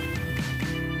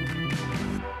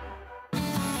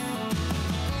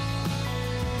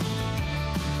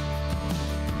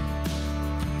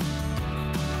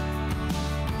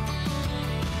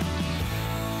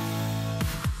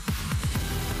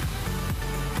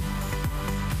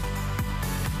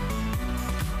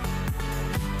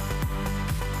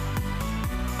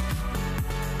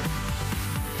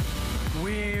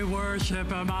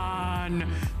 Iman.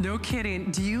 No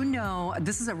kidding. Do you know,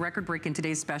 this is a record break in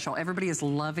today's special. Everybody is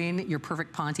loving your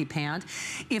perfect Ponte pant.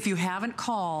 If you haven't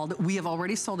called, we have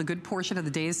already sold a good portion of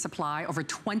the day's supply. Over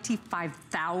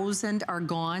 25,000 are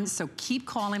gone. So keep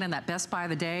calling on that best buy of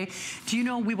the day. Do you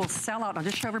know we will sell out? I'll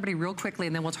just show everybody real quickly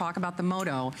and then we'll talk about the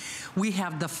Moto. We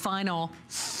have the final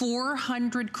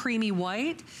 400 creamy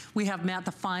white. We have, Matt,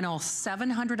 the final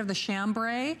 700 of the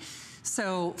chambray.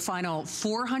 So final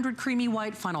 400 creamy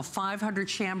white, final 500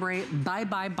 chambray, bye,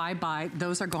 bye, bye, bye.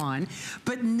 Those are gone.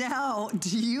 But now,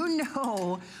 do you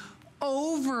know,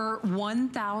 over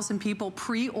 1,000 people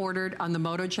pre-ordered on the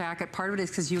Moto jacket. Part of it is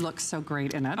because you look so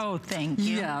great in it. Oh, thank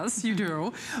you. Yes, you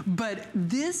do. But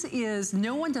this is,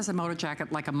 no one does a Moto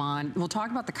jacket like Iman. We'll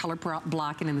talk about the color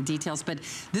blocking and the details, but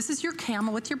this is your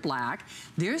camel with your black.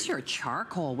 There's your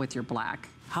charcoal with your black.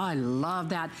 Oh, I love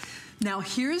that. Now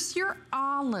here's your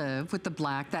olive with the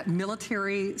black, that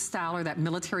military style or that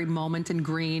military moment in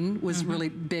green was really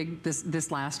big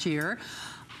this last year.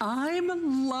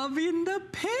 I'm loving the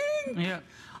pink. Yeah.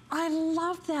 I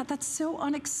love that. That's so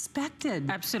unexpected.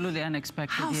 Absolutely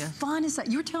unexpected. How fun is that?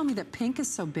 You were telling me that pink is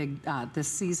so big this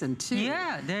season too.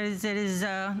 Yeah, there is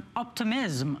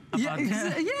optimism about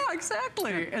yeah,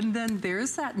 exactly. And then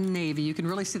there's that navy. You can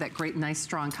really see that great, nice,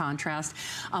 strong contrast.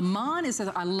 Iman is,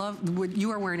 I love what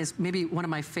you are wearing is maybe one of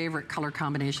my favorite color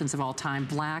combinations of all time.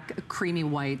 Black, creamy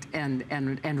white,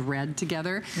 and red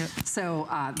together. Yep. So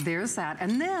there's that.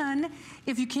 And then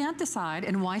if you can't decide,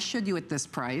 and why should you at this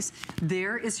price,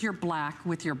 there is your black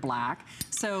with your black.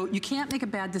 So you can't make a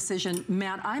bad decision.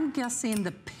 Matt, I'm guessing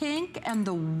the pink and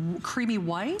the creamy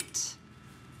white.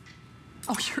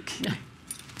 Oh, you're kidding.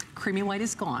 Creamy white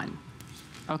is gone.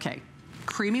 Okay,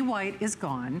 creamy white is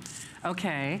gone.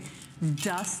 Okay,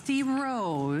 dusty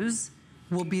rose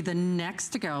will be the next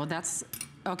to go. That's,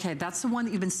 okay, that's the one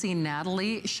that you've been seeing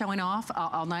Natalie showing off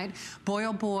all night. Boy,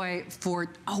 oh boy, for,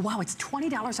 oh wow, it's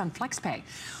 $20 on FlexPay.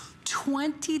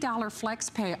 $20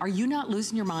 FlexPay. Are you not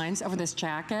losing your minds over this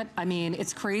jacket? I mean,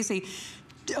 it's crazy.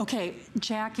 Okay,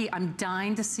 Jackie, I'm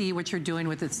dying to see what you're doing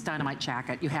with this dynamite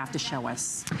jacket. You have to show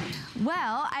us.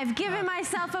 Well, I've given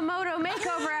myself a Moto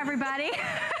makeover, everybody.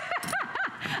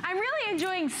 I'm really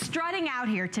enjoying strutting out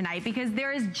here tonight because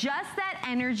there is just that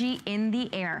energy in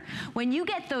the air. When you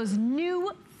get those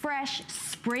new, fresh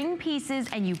spring pieces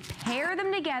and you pair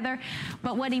them together.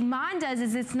 But what Iman does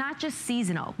is it's not just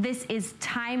seasonal. This is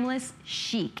timeless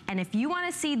chic. And if you want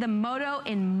to see the Moto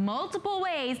in multiple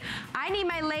ways, I need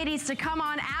my ladies to come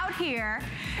on out here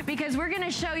because we're going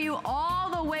to show you all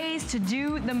the ways to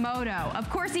do the Moto. Of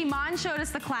course, Iman showed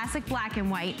us the classic black and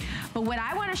white, but what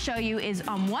I want to show you is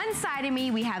on one side of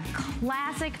me, we have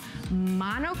classic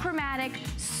monochromatic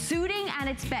suiting at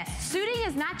its best. Suiting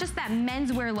is not just that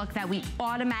menswear look that we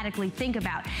automatically think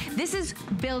about. This is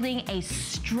building a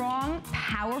strong,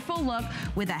 powerful look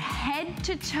with a head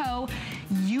to toe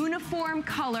uniform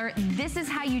color. This is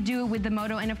how you do it with the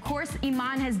Moto. And of course,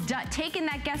 Iman has taken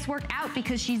that guesswork out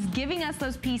because she's giving us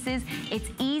those pieces. It's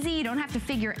easy, you don't have to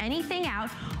figure anything out.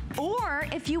 Or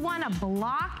if you want to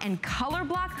block and color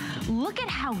block, look at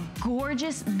how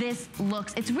gorgeous this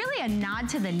looks. It's really a nod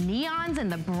to the neons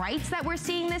and the brights that we're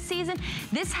seeing this season.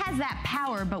 This has that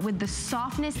power, but with the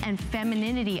softness and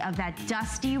femininity of that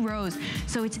dusty rose.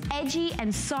 So it's edgy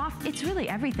and soft. It's really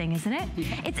everything, isn't it?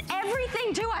 Yeah. It's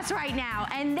everything to us right now.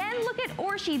 And then look at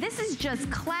Orshi. This is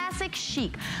just classic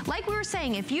chic. Like we were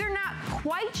saying, if you're not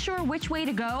quite sure which way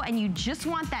to go and you just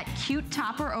want that cute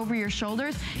topper over your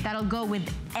shoulders, that'll go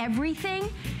with everything,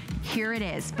 here it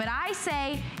is. But I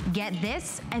say, get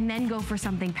this and then go for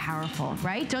something powerful,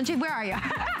 right? Don't you? Where are you?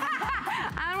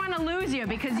 I don't want to lose you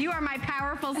because you are my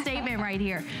powerful statement right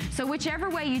here. So whichever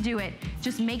way you do it,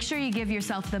 just make sure you give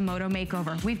yourself the Moto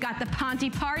makeover. We've got the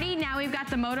Ponte party, now we've got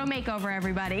the Moto makeover,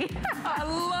 everybody. I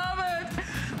love it.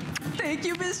 Thank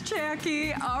you, Miss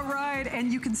Jackie. All right,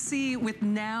 and you can see with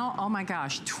now, oh my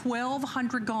gosh,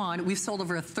 1,200 gone. We've sold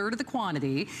over a third of the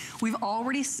quantity. We've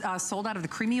already sold out of the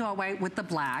creamy white with the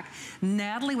black.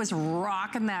 Natalie was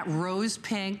rocking that rose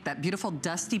pink, that beautiful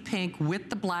dusty pink with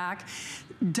the black.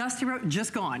 Dusty rose,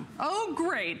 just gone. Oh,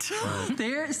 great.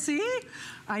 There, see?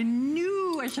 I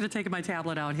knew I should have taken my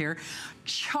tablet out here.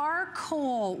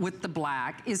 Charcoal with the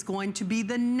black is going to be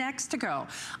the next to go.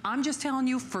 I'm just telling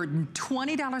you, for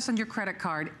 $20 on your credit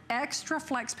card, extra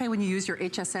flex pay when you use your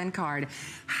HSN card,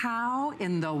 how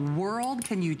in the world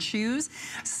can you choose?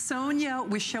 Sonia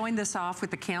was showing this off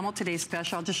with the camel today's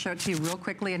special. I'll just show it to you real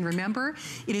quickly. And remember,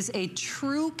 it is a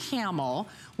true camel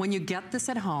when you get this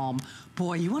at home.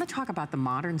 Boy, you want to talk about the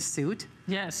modern suit?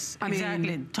 Yes,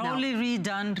 exactly. Totally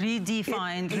redone,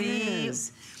 redefined,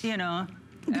 you know,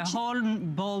 a whole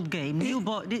bold game.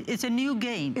 It's a new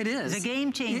game. It is. It's a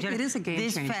game changer. It is a game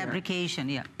changer. This fabrication,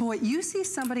 yeah. Boy, you see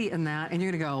somebody in that and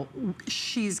you're gonna go,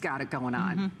 she's got it going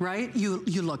on, right? You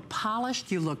look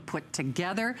polished, you look put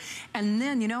together. And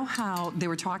then you know how they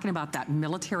were talking about that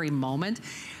military moment?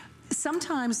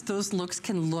 Sometimes those looks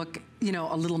can look, you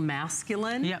know, a little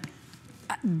masculine. Yep.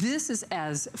 This is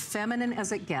as feminine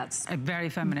as it gets. Very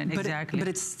feminine, exactly. But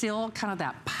it's still kind of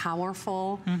that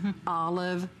powerful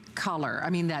olive color. I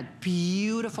mean, that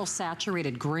beautiful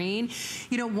saturated green.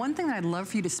 You know, one thing that I'd love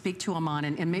for you to speak to, Iman,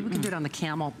 and maybe we can do it on the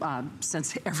camel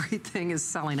since everything is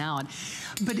selling out.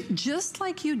 But just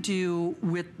like you do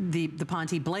with the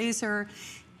Ponte blazer,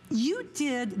 you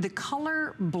did the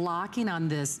color blocking on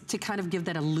this to kind of give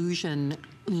that illusion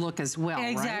look as well,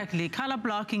 exactly. Right? Color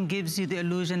blocking gives you the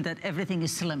illusion that everything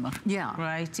is slimmer. Yeah.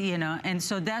 Right? You know, and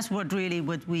so that's what really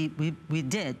what we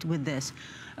did with this.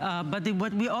 But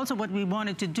what we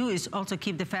wanted to do is also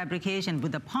keep the fabrication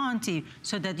with the Ponte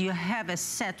so that you have a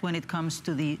set when it comes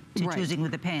to choosing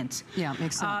with the pants. Yeah,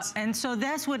 makes sense. And so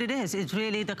that's what it is. It's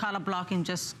really the color blocking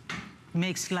just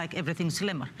makes like everything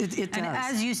slimmer. It does. And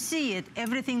as you see it,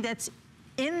 everything that's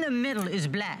in the middle is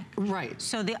black. Right.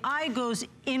 So the eye goes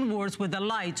inwards with the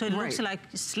light, so it looks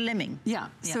like slimming. Yeah.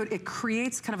 So it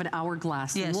creates kind of an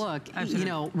hourglass look, absolutely. You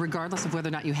know, regardless of whether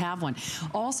or not you have one.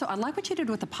 Also, I like what you did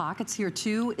with the pockets here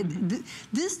too.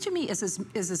 This to me is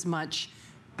as much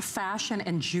fashion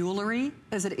and jewelry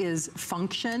as it is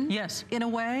function. Yes. In a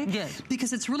way. Yes.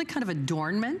 Because it's really kind of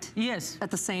adornment. Yes.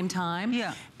 At the same time.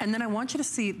 Yeah. And then I want you to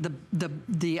see the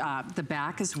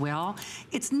back as well.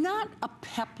 It's not a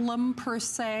peplum per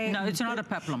se. No, it's not a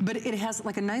peplum. But it has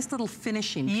like a nice little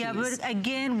finishing piece. Yeah, but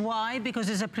again, why? Because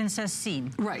it's a princess seam.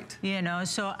 Right. You know,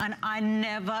 so, and I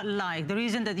never like, the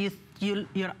reason that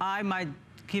your eye might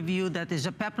give you that is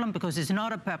a peplum, because it's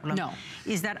not a peplum,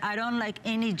 is that I don't like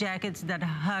any jackets that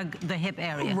hug the hip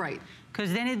area. Right.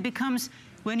 Because then it becomes,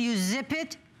 when you zip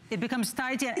it, it becomes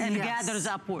tighter and gathers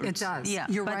upwards. It does. Yeah.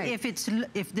 You're but right.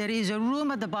 if there is a room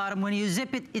at the bottom, when you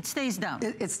zip it, it stays down.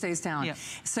 It stays down. Yeah.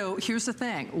 So here's the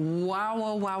thing. Wow,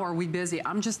 oh, wow, are we busy?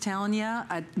 I'm just telling you,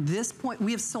 at this point,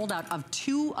 we have sold out of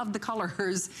 2 of the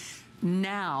colors.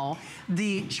 Now,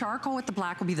 the charcoal with the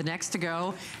black will be the next to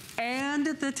go, and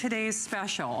the today's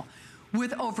special.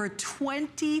 With over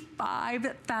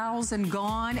 25,000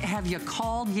 gone, have you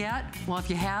called yet? Well, if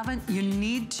you haven't, you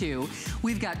need to.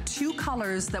 We've got 2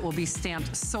 colors that will be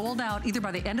stamped sold out either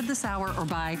by the end of this hour or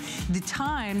by the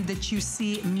time that you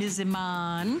see Ms.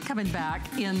 Iman coming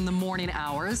back in the morning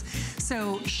hours.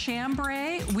 So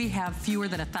chambray, we have fewer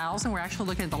than 1,000. We're actually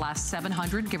looking at the last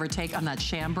 700, give or take, on that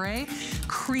chambray.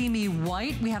 Creamy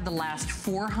white, we have the last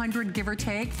 400, give or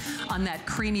take, on that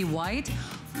creamy white.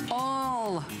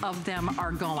 all of them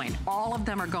are going. All of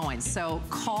them are going. So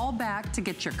call back to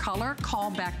get your color, call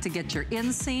back to get your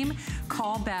inseam,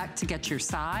 call back to get your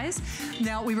size.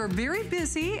 Now, we were very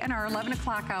busy in our 11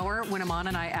 o'clock hour when Iman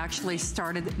and I actually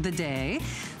started the day.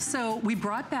 So we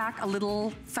brought back a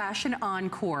little fashion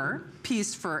encore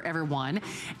piece for everyone.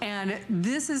 And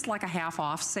this is like a half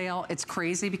off sale. It's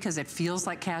crazy because it feels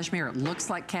like cashmere. It looks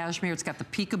like cashmere. It's got the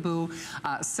peekaboo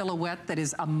silhouette that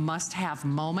is a must-have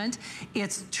moment.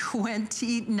 It's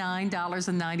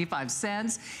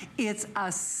 $29.95. It's a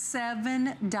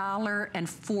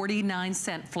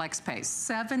 $7.49 flex pay.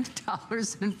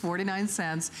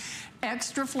 $7.49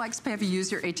 extra flex pay if you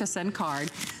use your HSN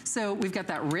card. So we've got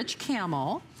that rich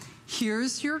camel.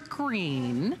 Here's your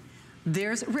green.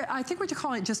 There's, I think we're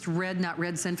calling it just red, not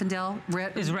red Zinfandel.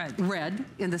 Red is red. Red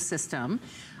in the system.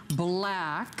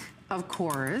 Black, of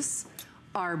course.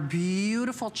 Our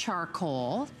beautiful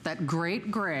charcoal, that great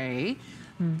gray.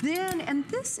 Then, and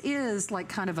this is like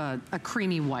kind of a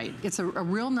creamy white. It's a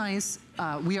real nice,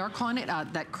 we are calling it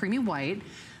that creamy white.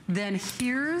 Then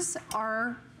here's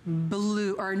our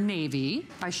blue, or navy,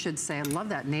 I should say. I love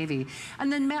that navy.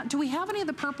 And then Matt, do we have any of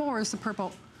the purple, or is the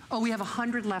purple? Oh, we have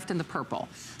 100 left in the purple.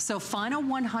 So final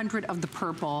 100 of the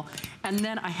purple. And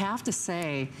then I have to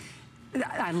say,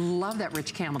 I love that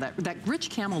rich camel. That rich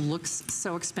camel looks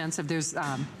so expensive. There's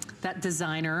that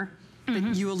designer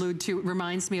that you allude to,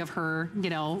 reminds me of her, you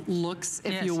know, looks,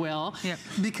 if you will. Yep.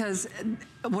 Because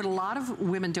what a lot of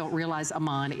women don't realize,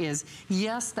 Iman, is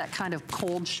yes, that kind of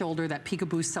cold shoulder, that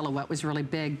peekaboo silhouette was really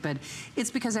big, but it's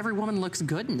because every woman looks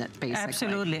good in it, basically.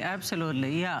 Absolutely,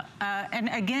 absolutely, yeah. And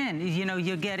again, you know,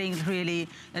 you're getting really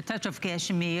a touch of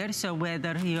cashmere, so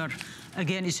whether you're,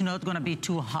 again, it's not going to be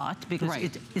too hot because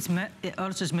it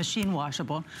also is machine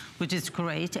washable, which is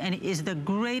great, and is the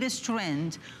greatest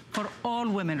trend for all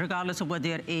women, regardless of what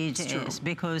their age is,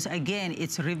 because again,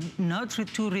 it's not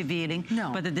too revealing,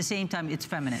 but at the same time, it's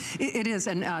feminine. It is,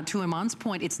 and to Iman's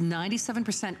point, it's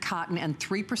 97% cotton and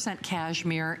 3%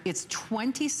 cashmere. It's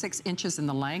 26 inches in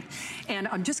the length, and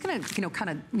I'm just going to, kind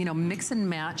of, mix and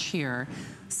match here.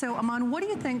 So, Iman, what do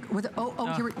you think with,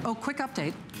 quick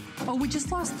update. Oh, we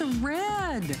just lost the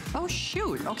red. Oh,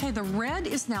 shoot. Okay, the red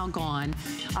is now gone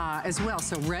as well.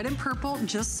 So red and purple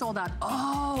just sold out.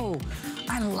 Oh,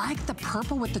 I like the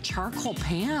purple with the charcoal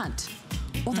pant.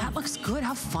 Well, that looks good.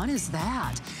 How fun is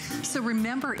that? So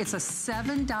remember, it's a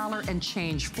 $7 and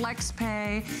change flex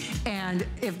pay. And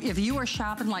if you are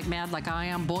shopping like mad like I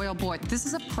am, boy, oh boy, this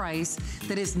is a price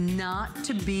that is not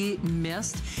to be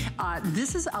missed.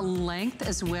 This is a length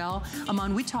as well.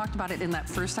 Iman, we talked about it in that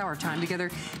first hour of time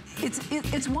together.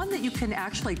 It's one that you can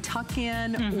actually tuck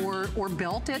in or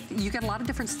belt it. You get a lot of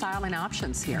different styling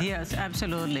options here. Yes,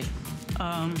 absolutely.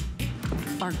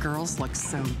 Our girls look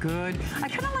so good. I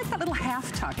kind of like that little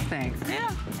half tuck thing. Yeah,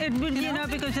 it would,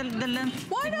 because the length.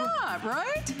 Why not,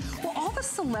 right? Well, all the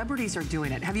celebrities are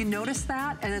doing it. Have you noticed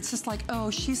that? And it's just like,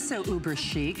 oh, she's so uber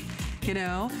chic,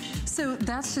 So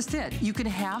that's just it. You can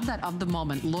have that of the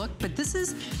moment look, but this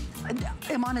is,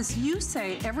 Iman, as you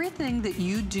say, everything that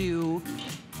you do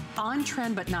on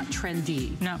trend, but not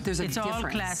trendy. No, there's a difference. All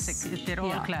classic. They're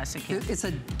all classic. Yeah.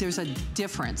 There's a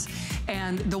difference,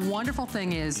 and the wonderful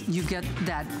thing is you get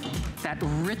that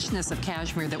richness of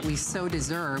cashmere that we so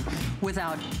deserve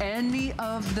without any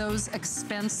of those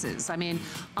expenses. I mean,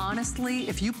 honestly,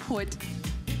 if you put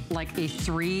like a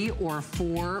 3 or a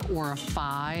 4 or a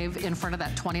 5 in front of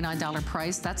that $29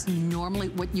 price, that's normally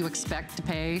what you expect to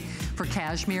pay for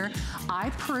cashmere. I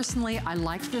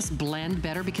like this blend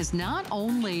better because not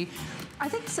only, I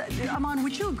think, Iman,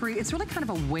 would you agree, it's really kind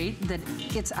of a weight that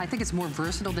I think it's more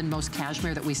versatile than most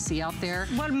cashmere that we see out there.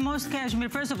 Well, most cashmere,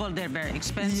 first of all, they're very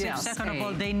expensive. Yes, second of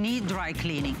all, they need dry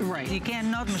cleaning. Right. You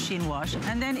cannot machine wash.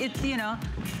 And then it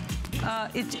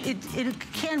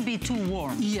can be too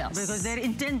warm. Yes. Because they're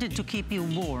intended to keep you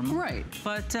warm. Right.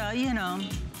 But,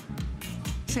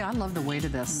 See, I love the weight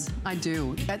of this. I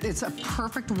do. It's a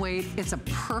perfect weight. It's a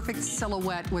perfect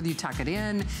silhouette, whether you tuck it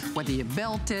in, whether you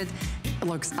belt it. It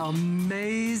looks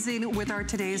amazing with our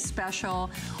today's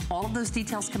special. All of those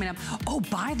details coming up. Oh,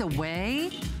 by the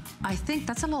way, I think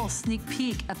that's a little sneak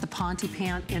peek at the Ponte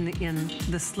pant in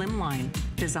the slimline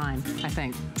design, I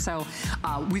think. So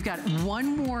we've got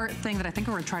one more thing that I think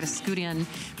we're gonna try to scoot in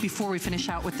before we finish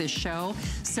out with this show.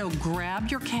 So grab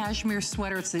your cashmere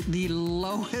sweater. It's the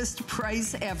lowest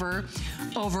price ever,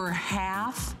 over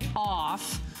half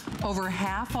off.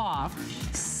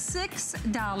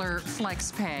 $6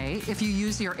 flex pay if you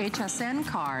use your HSN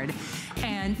card,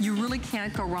 and you really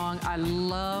can't go wrong. I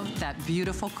love that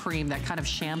beautiful cream, that kind of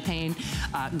champagne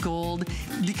gold,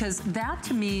 because that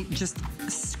to me just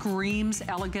screams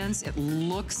elegance. It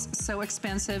looks so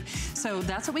expensive. So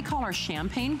that's what we call our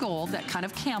champagne gold, that kind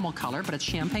of camel color, but it's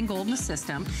champagne gold in the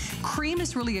system. Cream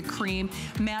is really a cream.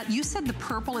 Matt, you said the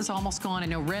purple is almost gone. I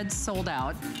know red sold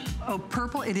out. Oh,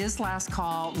 purple, it is last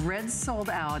call. Red sold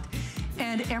out.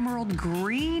 And emerald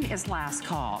green is last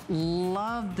call.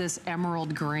 Love this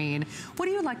emerald green. What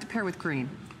do you like to pair with green?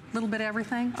 A little bit of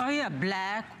everything? Oh yeah,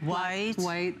 black, white,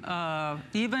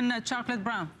 even chocolate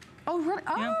brown. Oh, really?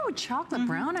 Oh, chocolate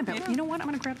brown, I bet. Yeah. You know what? I'm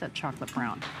gonna grab that chocolate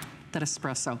brown, that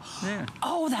espresso. Yeah.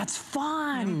 Oh, that's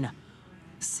fun.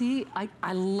 See,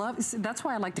 I love, see, that's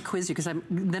why I like to quiz you, because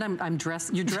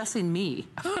you're dressing me.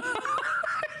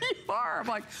 You are. I'm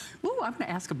like, ooh, I'm gonna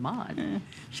ask Iman.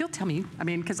 She'll tell me, I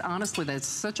mean, because honestly, that's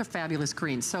such a fabulous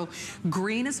green. So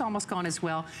green is almost gone as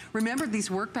well. Remember,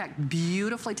 these work back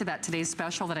beautifully to that today's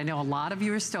special that I know a lot of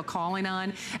you are still calling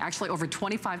on. Actually, over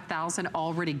 25,000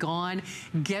 already gone.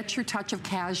 Get your touch of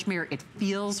cashmere. It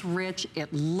feels rich.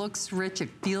 It looks rich. It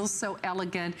feels so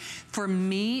elegant. For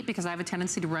me, because I have a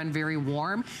tendency to run very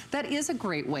warm, that is a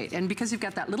great weight. And because you've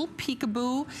got that little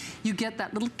peekaboo, you get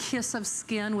that little kiss of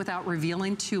skin without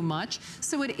revealing too much.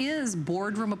 So it is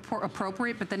boardroom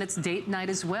appropriate, but then it's date night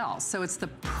as well. So it's the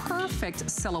perfect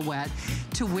silhouette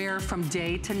to wear from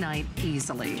day to night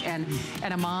easily. And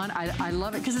Iman, I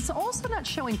love it because it's also not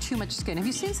showing too much skin. Have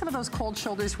you seen some of those cold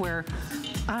shoulders where,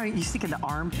 I don't know, you stick in the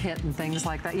armpit and things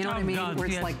like that? You know what I mean? God, where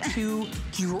it's like too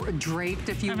draped,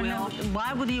 if you will.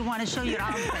 Why would you want to show your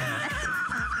armpit?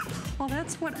 Well,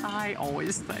 that's what I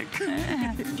always think.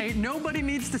 Hey, nobody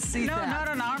needs to see that. No, not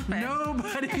an armpit.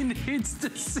 Nobody needs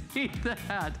to see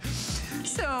that.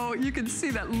 So you can see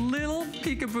that little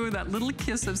peekaboo, that little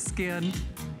kiss of skin.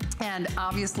 And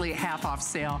obviously half off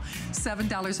sale,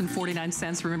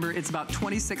 $7.49. Remember, it's about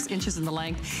 26 inches in the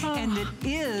length, and it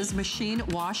is machine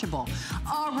washable.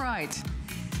 All right,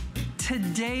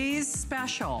 today's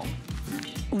special.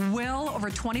 Well over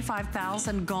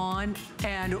 25,000 gone,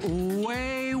 and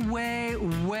way, way,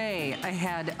 way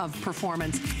ahead of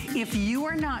performance. If you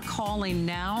are not calling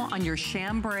now on your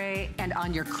chambray and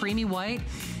on your creamy white,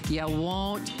 you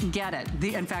won't get it.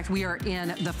 In fact, we are in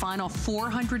the final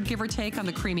 400, give or take, on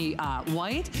the creamy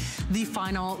white, the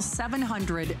final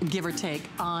 700, give or take,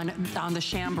 on the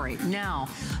chambray. Now,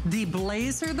 the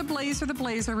blazer,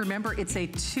 remember, it's a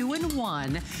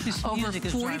 2-in-1. Over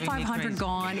 4,500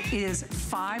 gone. It is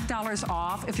 $5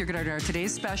 off if you're going to do our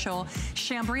today's special.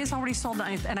 Chambray is already sold,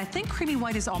 and I think creamy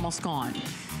white is almost gone.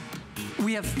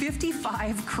 We have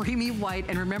 55 creamy white,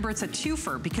 and remember, it's a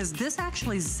twofer because this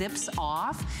actually zips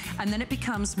off and then it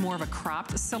becomes more of a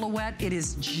cropped silhouette. It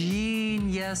is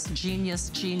genius, genius,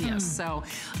 genius. So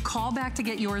call back to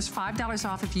get yours, $5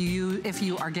 off if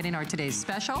you are getting our today's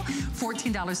special,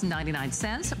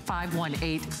 $14.99,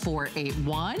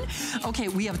 518-481. Okay,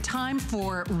 we have time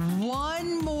for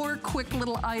one more quick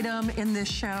little item in this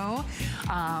show.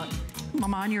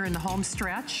 Iman, you're in the home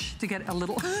stretch to get a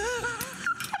little...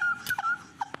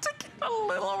 a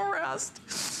little rest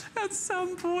at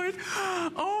some point.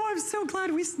 Oh, I'm so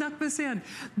glad we snuck this in.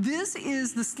 This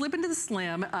is the Slip Into the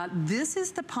Slim. This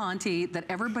is the Ponte that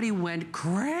everybody went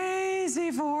crazy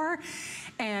for.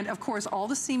 And of course, all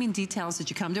the seaming details that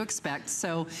you come to expect.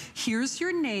 So here's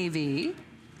your navy.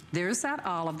 There's that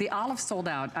olive. The olive sold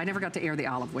out. I never got to air the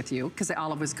olive with you because the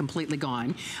olive was completely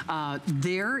gone.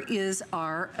 There is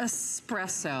our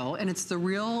espresso, and it's the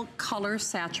real color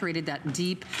saturated, that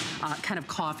deep kind of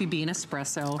coffee bean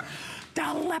espresso.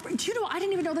 The leopard. Do you know, I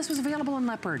didn't even know this was available in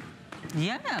leopard.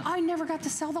 Yeah. I never got to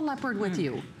sell the leopard with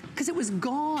you because it was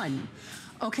gone.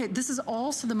 Okay, this is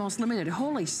also the most limited.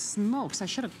 Holy smokes, I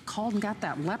should have called and got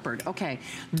that leopard. Okay,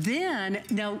 then,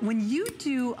 now when you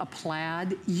do a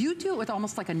plaid, you do it with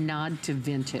almost like a nod to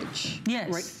vintage. Yes,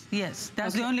 right? Yes,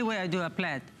 that's the only way I do a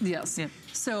plaid. Yes,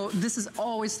 so this is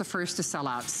always the first to sell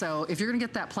out. So if you're gonna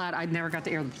get that plaid, I never got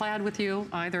to air the plaid with you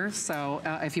either, so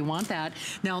if you want that.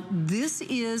 Now, this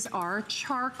is our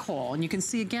charcoal, and you can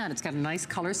see again, it's got a nice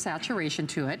color saturation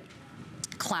to it.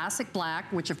 Classic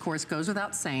black, which of course goes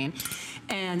without saying,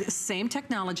 and same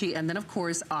technology, and then of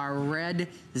course our red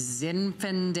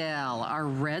Zinfandel,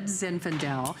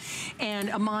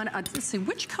 And Iman, let's see,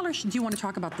 which color do you want to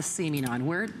talk about the seaming on?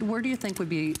 Where do you think would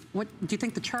be, what do you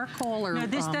think, the charcoal or? No,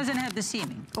 this doesn't have the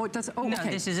seaming. Oh, it does, oh, no,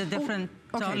 okay. This is a different,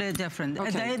 totally different.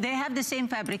 Okay. They have the same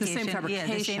fabrication. The same fabrication.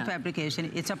 Yeah, the same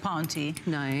fabrication. It's a Ponte.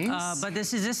 Nice. But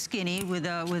this is a skinny with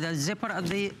a zipper at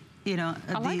the, you know,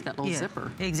 I like that little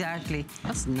zipper. Exactly.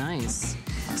 That's nice.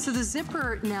 So the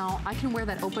zipper, now I can wear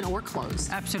that open or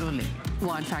closed. Absolutely.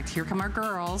 Well, in fact, here come our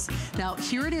girls. Now,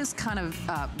 here it is kind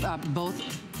of both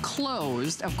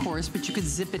closed, of course, but you could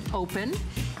zip it open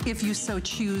if you so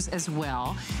choose as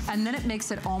well. And then it makes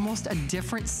it almost a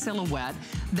different silhouette.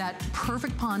 That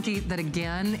perfect ponte that,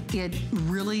 again, it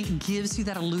really gives you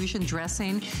that illusion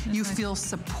dressing. You feel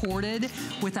supported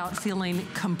without feeling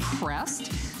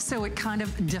compressed. So it kind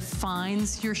of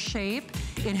defines your shape.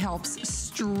 It helps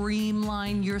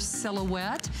streamline your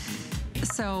silhouette.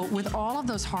 So with all of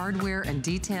those hardware and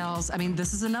details, I mean,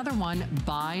 this is another one.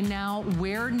 Buy now,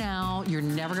 wear now. You're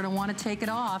never gonna wanna take it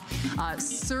off.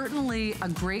 Certainly a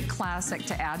great classic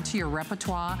to add to your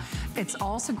repertoire. It's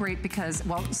also great because,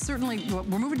 well, certainly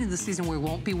we're moving into the season where we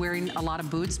won't be wearing a lot of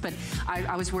boots, but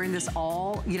I was wearing this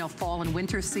all, you know, fall and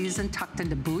winter season, tucked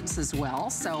into boots as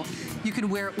well. So you could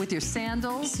wear it with your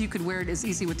sandals. You could wear it as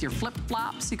easy with your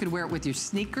flip-flops. You could wear it with your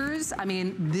sneakers. I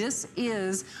mean, this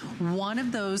is one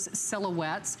of those silhouettes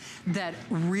that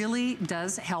really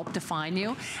does help define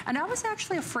you. And I was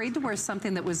actually afraid to wear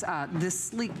something that was this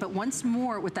sleek, but once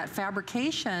more with that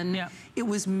fabrication, it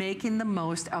was making the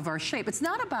most of our shape. It's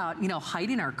not about, you know,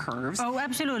 hiding our curves. Oh,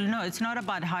 absolutely. No, it's not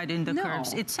about hiding the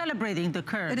curves. It's celebrating the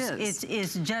curves. It is.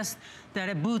 It's just that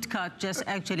a boot cut just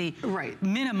actually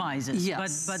minimizes.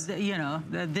 Yes. But you know,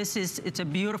 it's a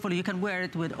beautiful, you can wear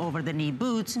it with over the knee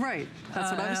boots. Right.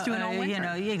 That's what I was doing all winter. You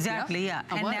know, exactly, yeah.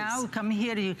 And now come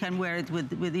here, you can wear it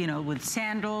with you know, with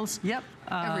sandals. Yep.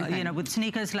 Everything. You know, with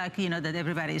sneakers like, you know, that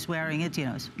everybody is wearing it, you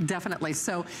know. Definitely.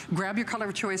 So grab your color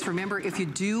of choice. Remember, if you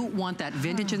do want that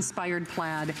vintage-inspired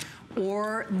plaid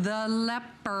or the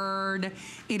leopard,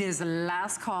 it is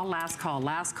last call, last call,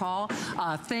 last call.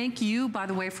 Thank you, by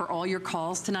the way, for all your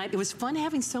calls tonight. It was fun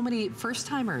having so many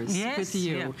first-timers with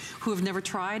you who have never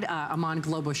tried Iman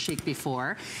Globo Chic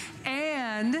before.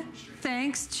 And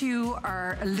thanks to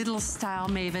our little style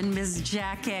maven, Ms.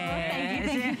 Jackie. Thank you,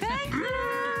 thank you, thank you.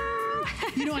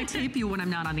 You know, I tape you when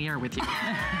I'm not on the air with you.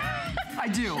 I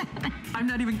do. I'm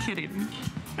not even kidding.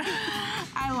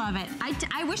 I love it.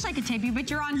 I wish I could tape you, but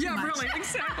you're on too much. Yeah, really,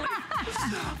 exactly.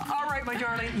 All right, my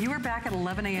darling. You are back at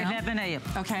 11 a.m. 11 a.m.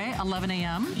 Okay, 11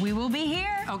 a.m. We will be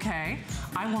here. Okay.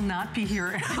 I will not be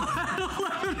here at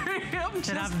 11 a.m.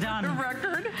 Just I've done. for the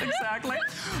record. Exactly.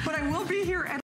 But I will be here at